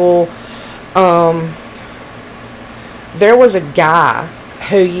transient people. There was a guy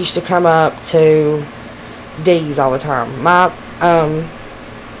who used to come up to D's all the time. My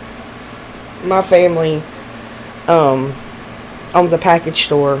family owns a package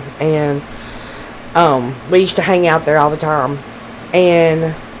store, and we used to hang out there all the time.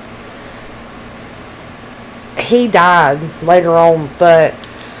 And he died later on, but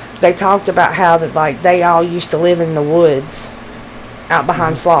they talked about how that like they all used to live in the woods out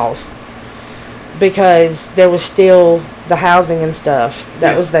behind Sloss because there was still the housing and stuff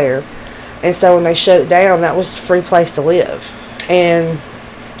that was there. And so when they shut it down, that was a free place to live. And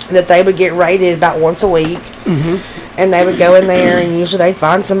that they would get raided about once a week. And they would go in there, and usually they'd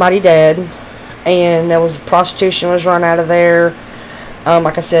find somebody dead. And there was prostitution was run out of there.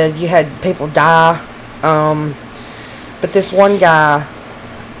 Like I said, you had people die. But this one guy,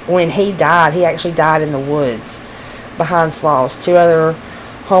 when he died, he actually died in the woods behind Sloss. 2 other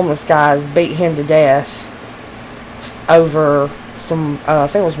homeless guys beat him to death over some, I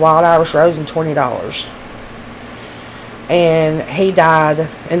think it was Wild Irish Rose and $20. And he died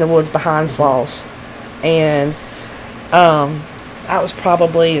in the woods behind Sloss. And that was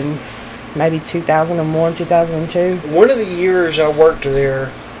probably in maybe 2001, 2002. One of the years I worked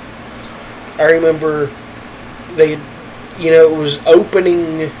there, I remember they, it was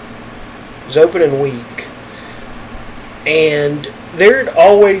opening week, and there had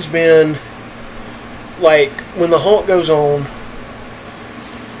always been, like, when the haunt goes on,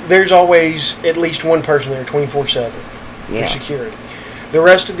 there's always at least one person there 24/7 for security. The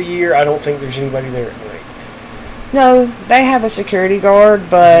rest of the year, I don't think there's anybody there at night. No, they have a security guard,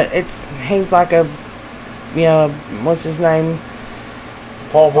 but he's like a, what's his name?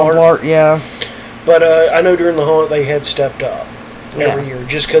 Paul Bart? Yeah. But I know during the haunt they had stepped up every year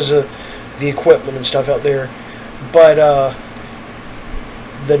just because of the equipment and stuff out there. But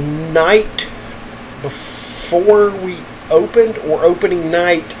the night before we opened, or opening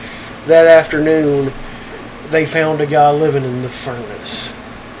night that afternoon, they found a guy living in the furnace.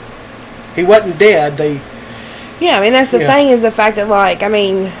 He wasn't dead. Yeah, I mean, that's the thing, is the fact that, like, I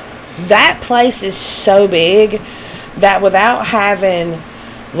mean, that place is so big that without having,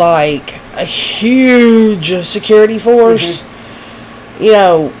 like, a huge security force,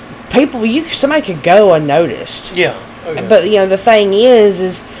 somebody could go unnoticed. Yeah. Okay. But, the thing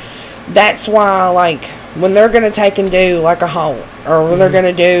is that's why, like, when they're going to take and do, like, a haunt, or when they're going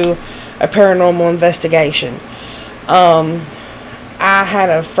to do a paranormal investigation, I had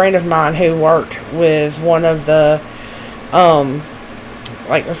a friend of mine who worked with one of the, I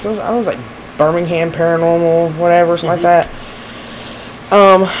was like Birmingham Paranormal, whatever, something like that.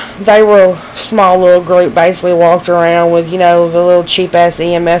 They were a small little group, basically walked around with, the little cheap ass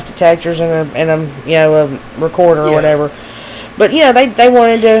EMF detectors and a recorder or whatever. But, they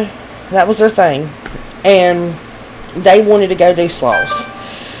wanted to, that was their thing. And they wanted to go do Sloss.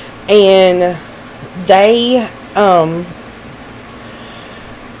 And they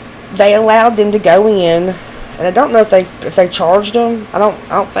allowed them to go in, and I don't know if they charged them. I don't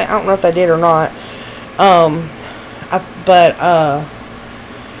know if they did or not.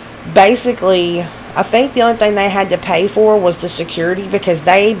 Basically, I think the only thing they had to pay for was the security, because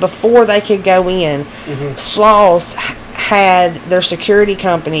before they could go in, Sloss had their security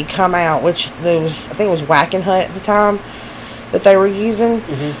company come out, which I think it was Whacking Hut at the time that they were using,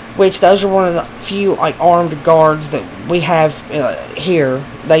 which those are one of the few, like, armed guards that we have here.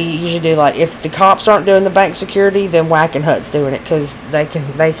 They usually do, like, if the cops aren't doing the bank security, then Whacking Hut's doing it, because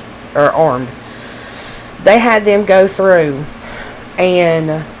they are armed. They had them go through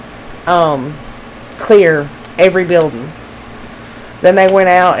and clear every building. Then they went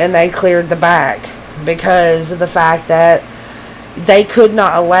out and they cleared the back, because of the fact that they could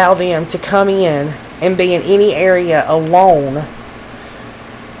not allow them to come in and be in any area alone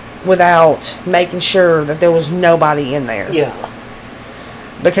without making sure that there was nobody in there. Yeah.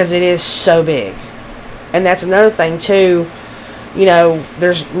 Because it is so big. And that's another thing, too.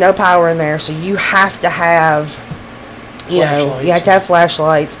 There's no power in there, so you have to have, you have to have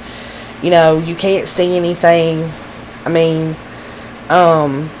flashlights. You can't see anything. I mean,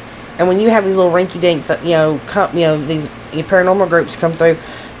 and when you have these little rinky-dink, these paranormal groups come through,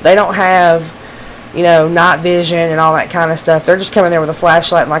 they don't have, night vision and all that kind of stuff. They're just coming there with a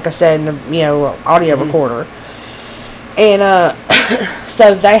flashlight, and, like I said, and audio recorder. And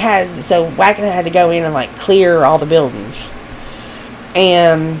so Wacken had to go in and like clear all the buildings,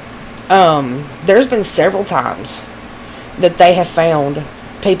 and there's been several times that they have found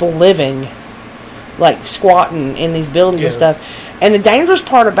people living, like squatting in these buildings and stuff. And the dangerous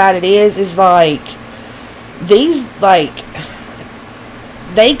part about it is like these, like,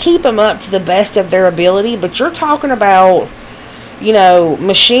 they keep them up to the best of their ability, but you're talking about, you know,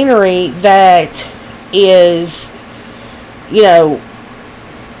 machinery that is, you know,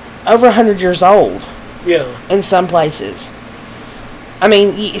 over 100 years old. Yeah. In some places. I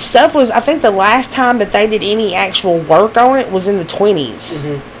mean, stuff was, I think the last time that they did any actual work on it was in the 20s.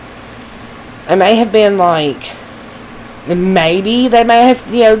 Mm-hmm. It may have been like, maybe they may have,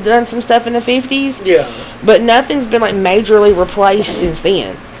 you know, done some stuff in the 50s. Yeah. But nothing's been like majorly replaced since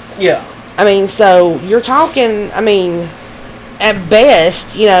then. Yeah. I mean, so you're talking, I mean, at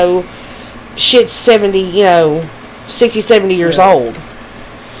best, you know, shit's 70, you know, 60, 70 years old.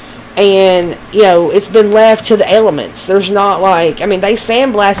 And, you know, it's been left to the elements. There's not like, I mean, they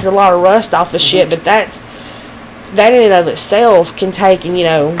sandblasted a lot of rust off the shit, but that in and of itself can take and, you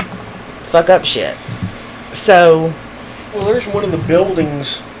know, fuck up shit. So. Well, there's one of the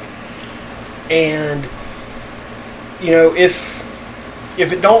buildings, and, you know, if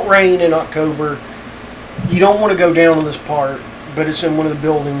it don't rain in October, you don't want to go down on this part, but it's in one of the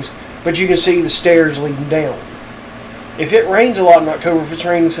buildings, but you can see the stairs leading down. If it rains a lot in October, if it's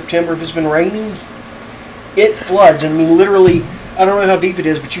raining in September, if it's been raining, it floods. I mean, literally, I don't know how deep it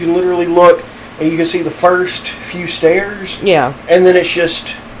is, but you can literally look and you can see the first few stairs. Yeah. And then it's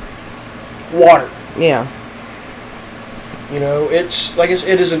just water. Yeah. You know, it's like it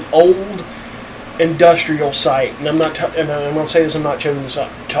is an old industrial site, and I'm not. And I'm going to say this. I'm not showing this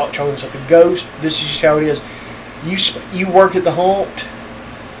up. Showing this up. A ghost. This is just how it is. You work at the haunt,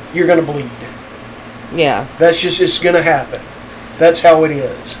 you're going to bleed. Yeah. That's just, it's going to happen. That's how it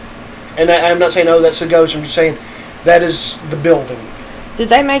is. And I'm not saying, oh, that's a ghost. I'm just saying that is the building. Did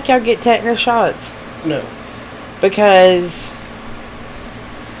they make y'all get tetanus shots? No. Because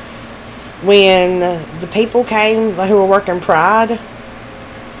when the people came who were working Pride,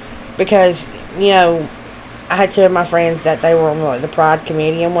 because, you know, I had two of my friends that they were on like the Pride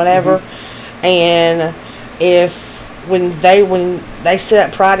committee and whatever, and when they set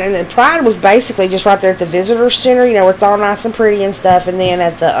up Pride, and then Pride was basically just right there at the visitor center, you know, where it's all nice and pretty and stuff, and then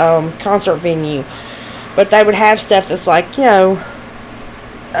at the concert venue. But they would have stuff that's like, you know,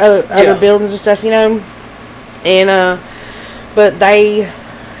 other buildings and stuff, you know, and but they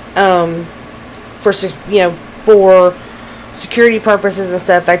for security purposes and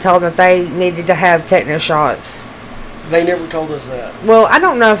stuff, they told them that they needed to have tetanus shots. They never told us that. Well, I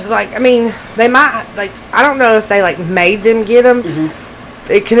don't know if, like, I mean, they might, like, I don't know if they, like, made them get them.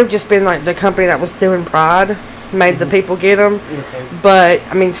 Mm-hmm. It could have just been, like, the company that was doing Pride made the people get them. Okay. But,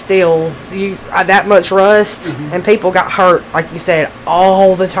 I mean, still, that much rust, and people got hurt, like you said,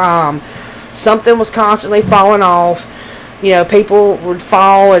 all the time. Something was constantly falling off. You know, people would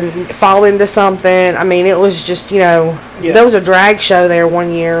fall into something. I mean, it was just, you know, there was a drag show there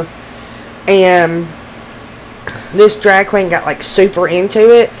one year, and this drag queen got like super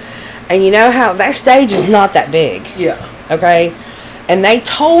into it, and you know how that stage is not that big. Yeah. Okay. And they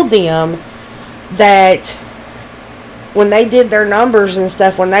told them that when they did their numbers and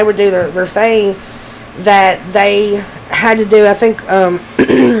stuff, when they would do their thing, that they had to do, I think,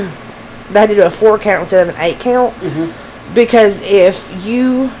 they had to do a 4 count instead of an 8 count, because if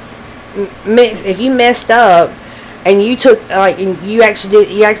you messed up and you took and you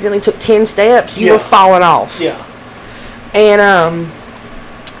accidentally took 10 steps, you were falling off. Yeah. And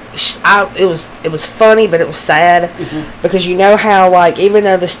it was funny, but it was sad, because you know how, like, even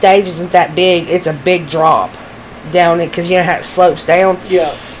though the stage isn't that big, it's a big drop down it, because you know how it slopes down.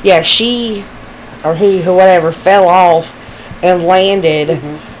 Yeah. Yeah. She or he, who whatever, fell off and landed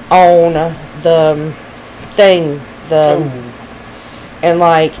on the thing, and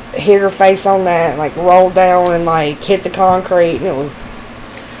like hit her face on that, and like rolled down and like hit the concrete, and it was.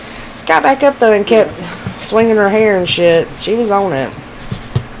 She got back up though and kept swinging her hair and shit. She was on it.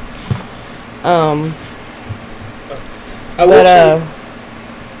 I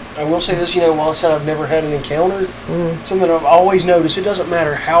will say this, you know, while I said I've never had an encounter, something I've always noticed, it doesn't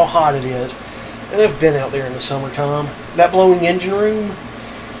matter how hot it is, and I've been out there in the summertime, that blowing engine room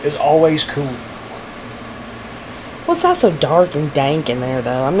is always cool. Well, it's also dark and dank in there,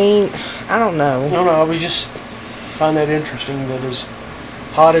 though. I mean, I don't know. No, I was just find that interesting, that as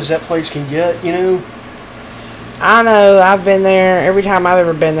hot as that place can get, you know. I know, I've been there. Every time I've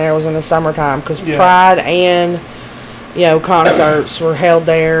ever been there was in the summertime, because Pride and, you know, concerts were held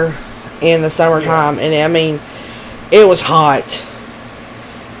there in the summertime, and I mean, it was hot.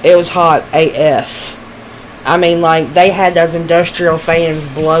 it was hot AF. I mean, like, they had those industrial fans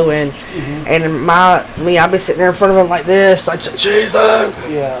blowing, and I'd be sitting there in front of them like this, like,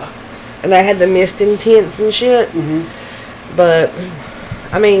 Jesus! Yeah. And they had the misting tents and shit. But,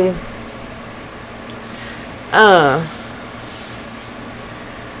 I mean, now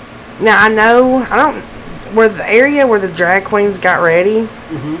where the area where the drag queens got ready,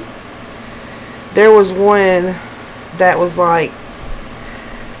 there was one that was like,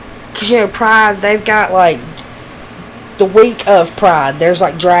 because, Pride, they've got, like, the week of Pride, there's,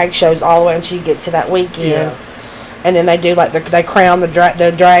 like, drag shows all the way until you get to that weekend. Yeah. And then they do, like, they crown the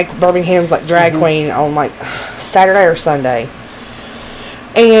drag, Birmingham's, like, drag queen on, like, Saturday or Sunday.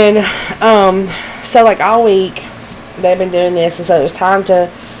 And, so, like, all week, they've been doing this, and so it was time to,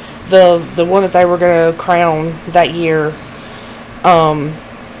 the one that they were going to crown that year,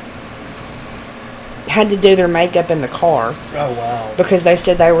 had to do their makeup in the car. Oh, wow. Because they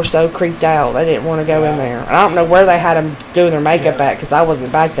said they were so creeped out, they didn't want to go in there. And I don't know where they had them doing their makeup at, because I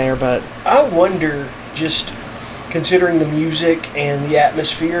wasn't back there, but... I wonder, just considering the music and the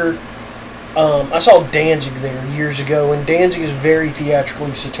atmosphere, I saw Danzig there years ago, and Danzig is very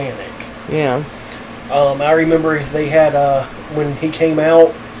theatrically satanic. Yeah. I remember they had, when he came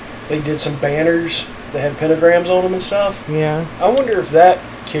out, they did some banners that had pentagrams on them and stuff. Yeah. I wonder if that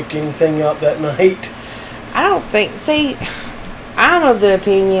kicked anything up that night. I don't think... See, I'm of the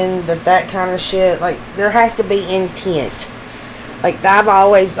opinion that kind of shit, like, there has to be intent. Like, I've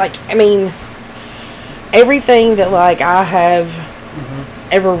always, like, I mean, everything that, like, I have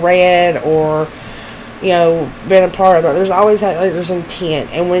ever read or, been a part of, there's always, like, there's intent.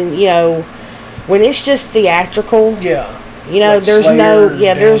 And when, when it's just theatrical... Yeah. Like there's Slayer, no...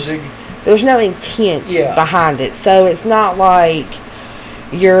 Yeah, Danzig. there's no intent Yeah. behind it. So it's not like...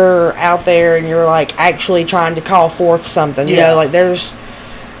 you're out there and you're like actually trying to call forth something, like there's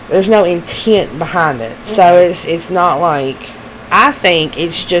no intent behind it. So it's not like, I think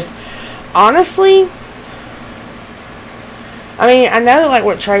it's just, honestly, I mean, I know like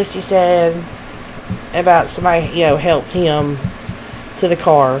what Tracy said about somebody, helped him to the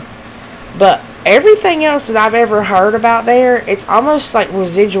car, but everything else that I've ever heard about there, it's almost like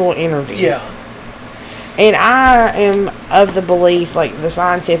residual energy. Yeah. And I am of the belief, like, the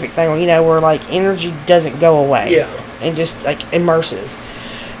scientific thing, where, like, energy doesn't go away. Yeah. And just, like, immerses.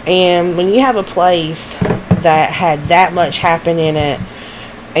 And when you have a place that had that much happen in it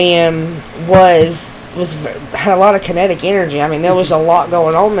and had a lot of kinetic energy, I mean, there was a lot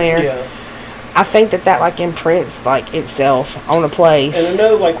going on there. Yeah. I think that like, imprints, like, itself on a place. And I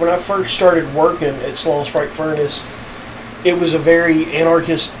know, like, when I first started working at Sloss Furnace, it was a very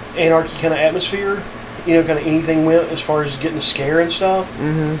anarchy kind of atmosphere. Kind of anything went as far as getting a scare and stuff.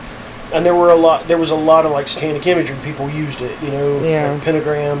 And there was a lot of like satanic imagery. People used it, like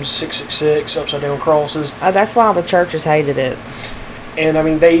pentagrams, 666, upside down crosses. That's why the churches hated it. And I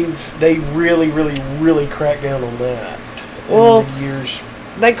mean, they really, really, really cracked down on that in the years.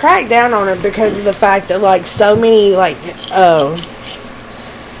 They cracked down on it because of the fact that like so many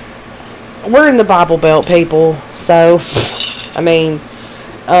we're in the Bible Belt, people. So I mean,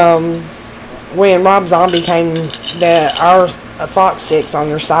 when Rob Zombie came, our Fox 6 on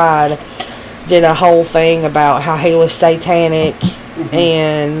your side did a whole thing about how he was satanic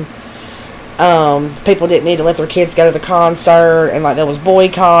and people didn't need to let their kids go to the concert and like there was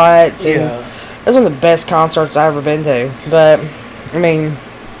boycotts and it was one of the best concerts I've ever been to. But I mean,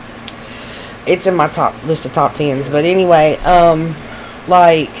 it's in my list of top 10s. But anyway,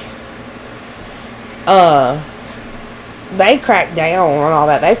 they cracked down on all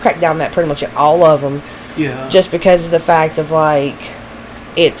that. They've cracked down that pretty much at all of them. Yeah. Just because of the fact of, like,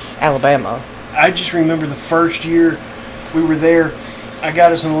 it's Alabama. I just remember the first year we were there, I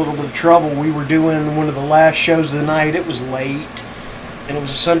got us in a little bit of trouble. We were doing one of the last shows of the night. It was late, and it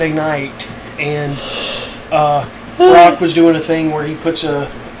was a Sunday night. And Brock was doing a thing where he puts a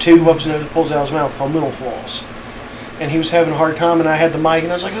tube up his nose and pulls it out of his mouth called mental floss. And he was having a hard time, and I had the mic,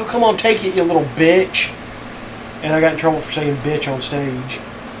 and I was like, oh, come on, take it, you little bitch. And I got in trouble for saying bitch on stage.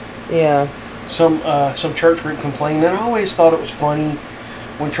 Yeah. Some church group complained, and I always thought it was funny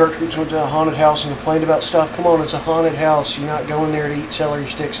when church groups went to a haunted house and complained about stuff. Come on, it's a haunted house. You're not going there to eat celery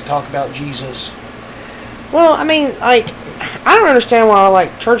sticks and talk about Jesus. Well, I mean, like, I don't understand why,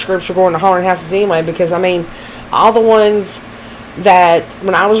 like, church groups are going to haunted houses anyway, because, I mean, all the ones that,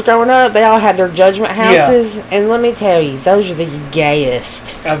 when I was growing up, they all had their judgment houses, and let me tell you, those are the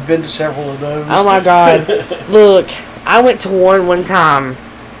gayest. I've been to several of those. Oh, my God. Look, I went to one time,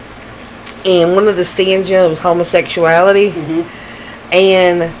 and one of the sins, was homosexuality,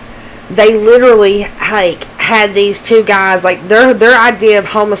 and they literally, like, had these two guys, like, their idea of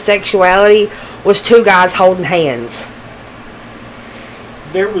homosexuality was two guys holding hands.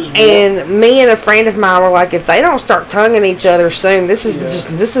 There was one, And me and a friend of mine were like, if they don't start tonguing each other soon, this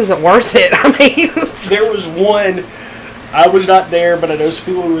isn't worth it. I mean, there was one. I was not there, but I know some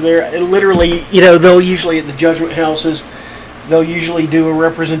people who were there. And literally, they'll usually at the judgment houses, they'll usually do a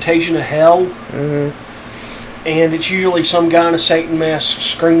representation of hell. Mm-hmm. And it's usually some guy in a Satan mask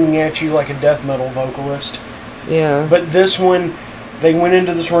screaming at you like a death metal vocalist. Yeah. But this one, they went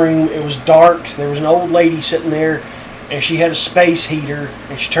into this room. It was dark. There was an old lady sitting there, and she had a space heater,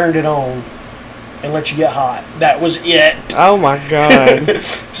 and she turned it on and let you get hot. That was it. Oh, my God.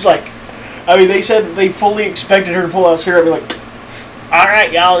 Just like, I mean, they said they fully expected her to pull out a cigarette and be like, all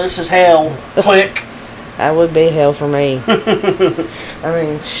right, y'all, this is hell. Click. That would be hell for me. I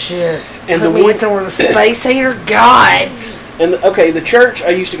mean, shit. And put the me one, in somewhere with a space heater? God. And, the church I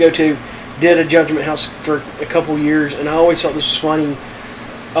used to go to did a judgment house for a couple years, and I always thought this was funny.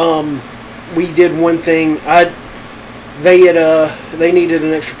 We did one thing. They needed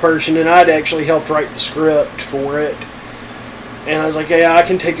an extra person, and I'd actually helped write the script for it. And I was like, yeah, I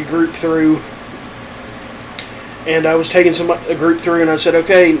can take a group through. And I was taking a group through, and I said,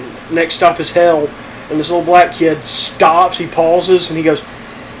 okay, next stop is hell. And this little black kid stops, he pauses, and he goes,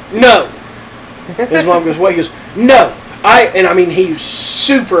 no. And his mom goes, what? He goes, no. He was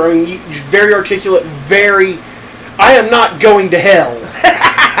super, very articulate, I am not going to hell.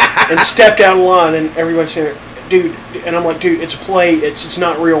 And stepped out of line, and everybody's saying, dude, and I'm like, dude, it's a play, it's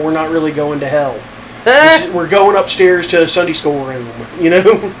not real, we're not really going to hell. We're going upstairs to a Sunday school room,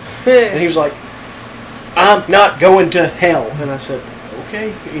 And he was like, I'm not going to hell. And I said,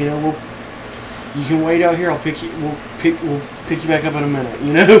 okay, you can wait out here. We'll pick you back up in a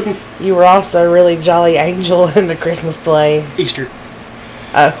minute. You were also a really jolly angel in the Christmas play. Easter.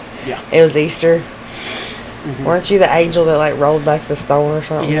 Oh. Yeah. It was Easter. Mm-hmm. Weren't you the angel that rolled back the stone or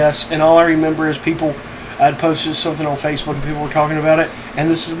something? Yes, and all I remember is I'd posted something on Facebook and people were talking about it,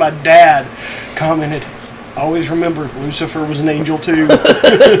 and this is my dad commented, always remember, Lucifer was an angel too.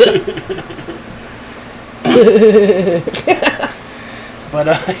 But,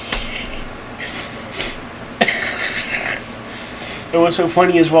 and what's so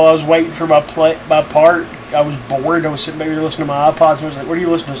funny is while I was waiting for my part, I was bored. I was sitting back there listening to my iPods, and I was like, what are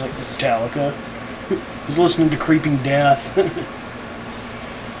you listening to? I was like, Metallica. I was listening to Creeping Death.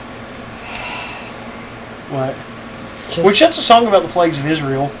 What? Which that's a song about the plagues of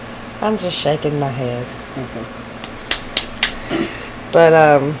Israel. I'm just shaking my head. Okay. But,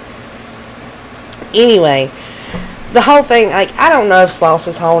 anyway, the whole thing, I don't know if Sloss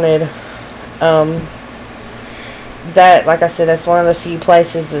is haunted. That, like I said, that's one of the few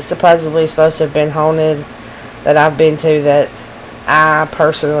places that's supposedly supposed to have been haunted that I've been to that I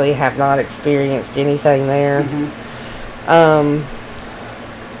personally have not experienced anything there. Mm-hmm.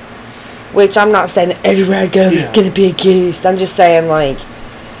 Which I'm not saying that everywhere I go there's going to be a ghost. I'm just saying,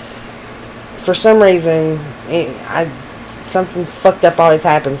 for some reason, something fucked up always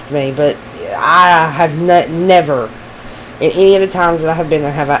happens to me. But I have never, in any of the times that I have been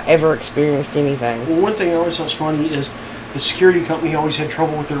there, have I ever experienced anything. Well, one thing I always thought was funny is the security company always had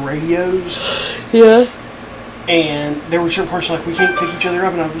trouble with their radios. Yeah. And there were certain parts we can't pick each other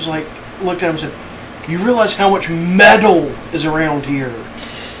up. And I was like, looked at him and said, you realize how much metal is around here?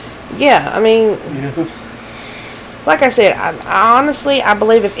 Yeah, like I said, I honestly, I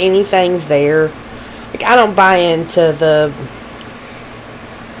believe if anything's there, I don't buy into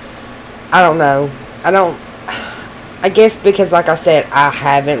I don't know. I guess because, like I said, I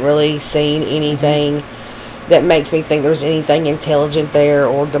haven't really seen anything that makes me think there's anything intelligent there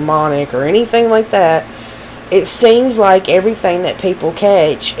or demonic or anything like that. It seems like everything that people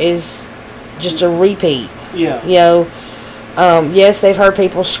catch is just a repeat. Yeah. Yes, they've heard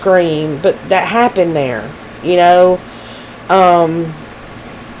people scream, but that happened there.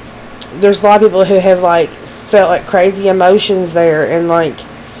 There's a lot of people who have felt crazy emotions there, and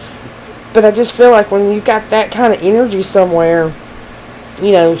but I just feel like when you've got that kind of energy somewhere,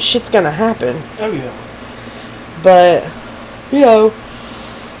 shit's gonna happen. Oh yeah. But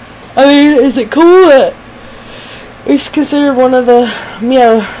is it cool that it's considered one of the,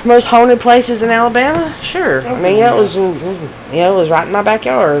 most haunted places in Alabama? Sure. It was right in my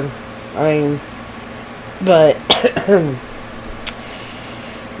backyard. But,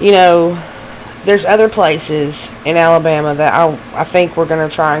 there's other places in Alabama that I think we're going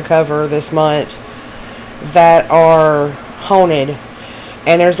to try and cover this month that are haunted.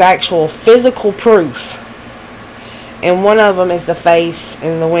 And there's actual physical proof. And one of them is the face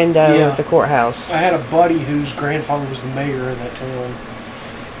in the window of the courthouse. I had a buddy whose grandfather was the mayor of that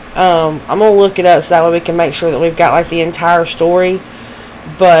I'm gonna look it up so that way we can make sure that we've got like the entire story.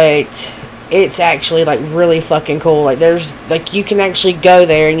 But it's actually like really fucking cool. Like there's like you can actually go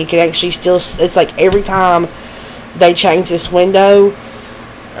there and you can actually still. It's like every time they change this window,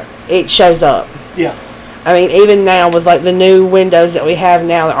 it shows up. Yeah. I mean, even now with like the new windows that we have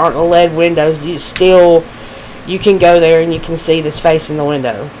now that aren't the LED windows, you can go there and you can see this face in the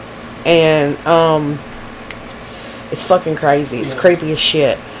window, and it's fucking crazy. It's creepy as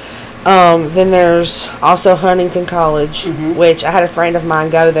shit. Then there's also Huntington College, which I had a friend of mine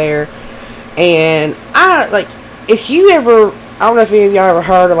go there, and if you ever, I don't know if any of y'all ever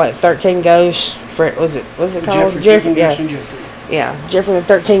heard of like 13 Ghosts. Was it called Jeffrey? Yeah, Jeffrey and the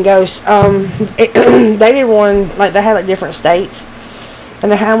 13 Ghosts. They did one, like, they had, like, different states. And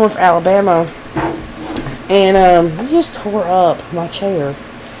they had one for Alabama. And, I just tore up my chair.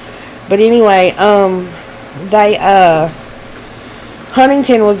 But anyway,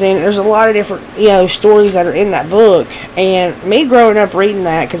 Huntington was in, there's a lot of different, stories that are in that book. And me growing up reading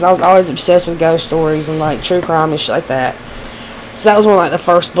that, because I was always obsessed with ghost stories and, like, true crime and shit like that. So that was one of, like, the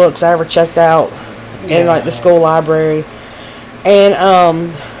first books I ever checked out in, like, the school library. And,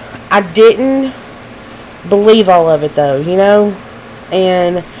 I didn't believe all of it, though,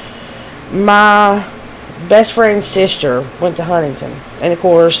 And my best friend's sister went to Huntington. And, of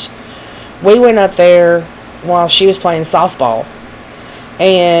course, we went up there while she was playing softball.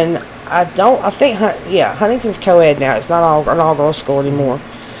 And Huntington's co-ed now. It's not an all-girls school anymore.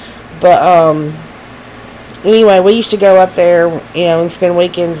 But, anyway, we used to go up there, and spend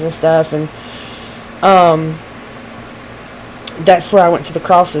weekends and stuff. And, that's where I went to the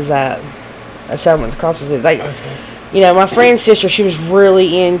crosses at. That's how I went to the crosses with. Like, my friend's sister, she was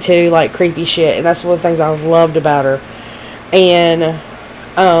really into, like, creepy shit. And that's one of the things I loved about her. And,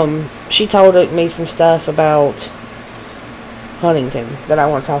 she told me some stuff about Huntington that I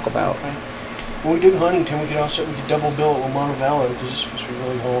want to talk about. Okay. When we do Huntington, we could double bill it with Montevallo, because it's supposed to be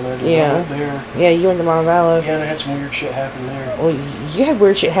really haunted. Yeah. There. Yeah, you went to Montevallo. Yeah, and I had some weird shit happen there. Well, you had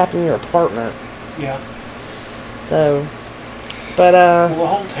weird shit happen in your apartment. Yeah. So, but, well, the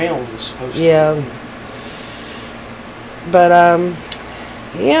whole town was supposed to. Yeah. But,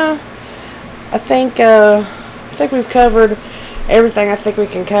 yeah. I think we've covered everything I think we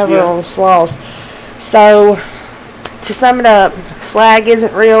can cover on Sloss. So, to sum it up, Slag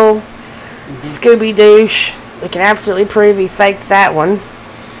isn't real. Scooby Douche, we can absolutely prove he faked that one.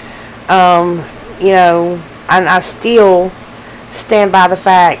 And I still stand by the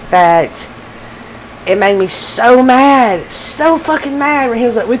fact that it made me so mad, so fucking mad when he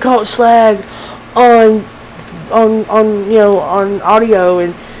was like, we call it Slag on audio,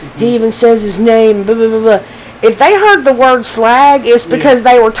 and he even says his name, blah, blah, blah, blah. If they heard the word slag, it's because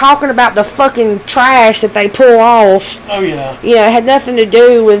they were talking about the fucking trash that they pull off. Oh, yeah. It had nothing to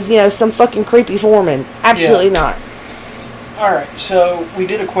do with, some fucking creepy foreman. Absolutely not. Alright, so we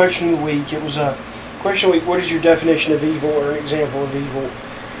did a question of the week. It was a question of the week, what is your definition of evil or an example of evil?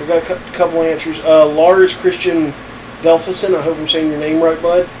 We've got a couple answers. Lars Christian Delphison, I hope I'm saying your name right,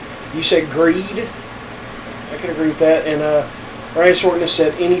 bud. You said greed. I can agree with that. And Ryan Sortness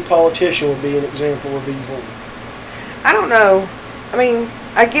said any politician would be an example of evil. I don't know. I mean,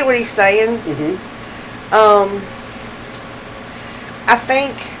 I get what he's saying. I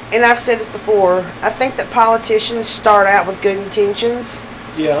think, and I've said this before, I think that politicians start out with good intentions.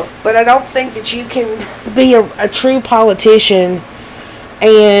 Yeah. But I don't think that you can be a true politician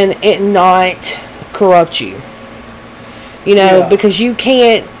and it not corrupt you. Because you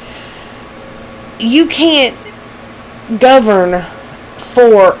can't govern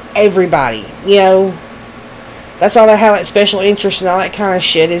for everybody. That's why they have like special interest and all that kind of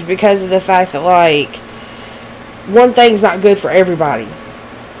shit, is because of the fact that like one thing's not good for everybody.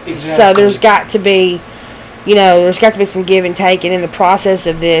 Exactly. So there's got to be some give and take, and in the process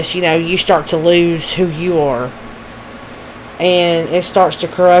of this, you start to lose who you are. And it starts to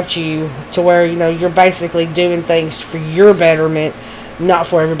corrupt you to where, you're basically doing things for your betterment, not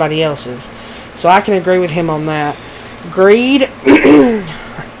for everybody else's. So I can agree with him on that. Greed,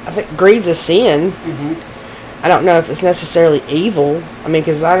 I think greed's a sin. I don't know if it's necessarily evil. I mean,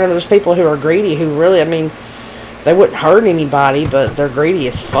 because I know there's people who are greedy who really, they wouldn't hurt anybody, but they're greedy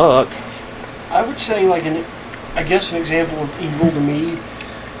as fuck. I would say, an example of evil to me,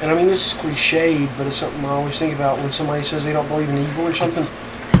 and this is cliched, but it's something I always think about when somebody says they don't believe in evil or something.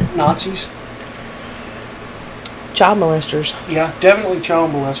 Nazis. Child molesters. Yeah, definitely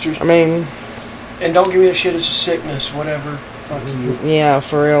child molesters. And don't give me that shit, it's a sickness, whatever. Fuck you. Yeah,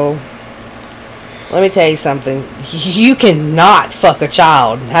 for real. Let me tell you something. You cannot fuck a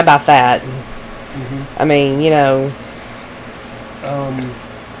child. How about that?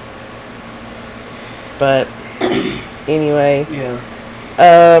 But anyway, Yeah.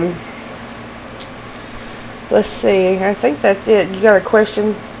 let's see. I think that's it. You got a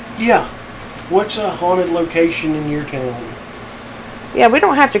question? Yeah. What's a haunted location in your town? Yeah, we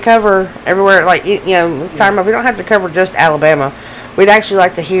don't have to cover everywhere. Like, you know, this time we don't have to cover just Alabama. We'd actually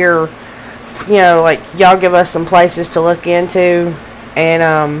like to hear, you know, like, y'all give us some places to look into,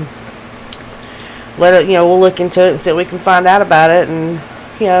 and let it, you know, we'll look into it and see what we can find out about it, and,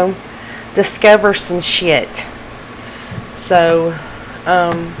 you know, discover some shit. So,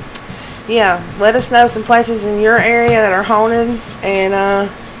 yeah, let us know some places in your area that are haunted, and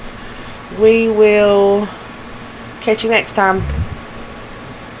we will catch you next time.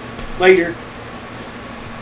 Later.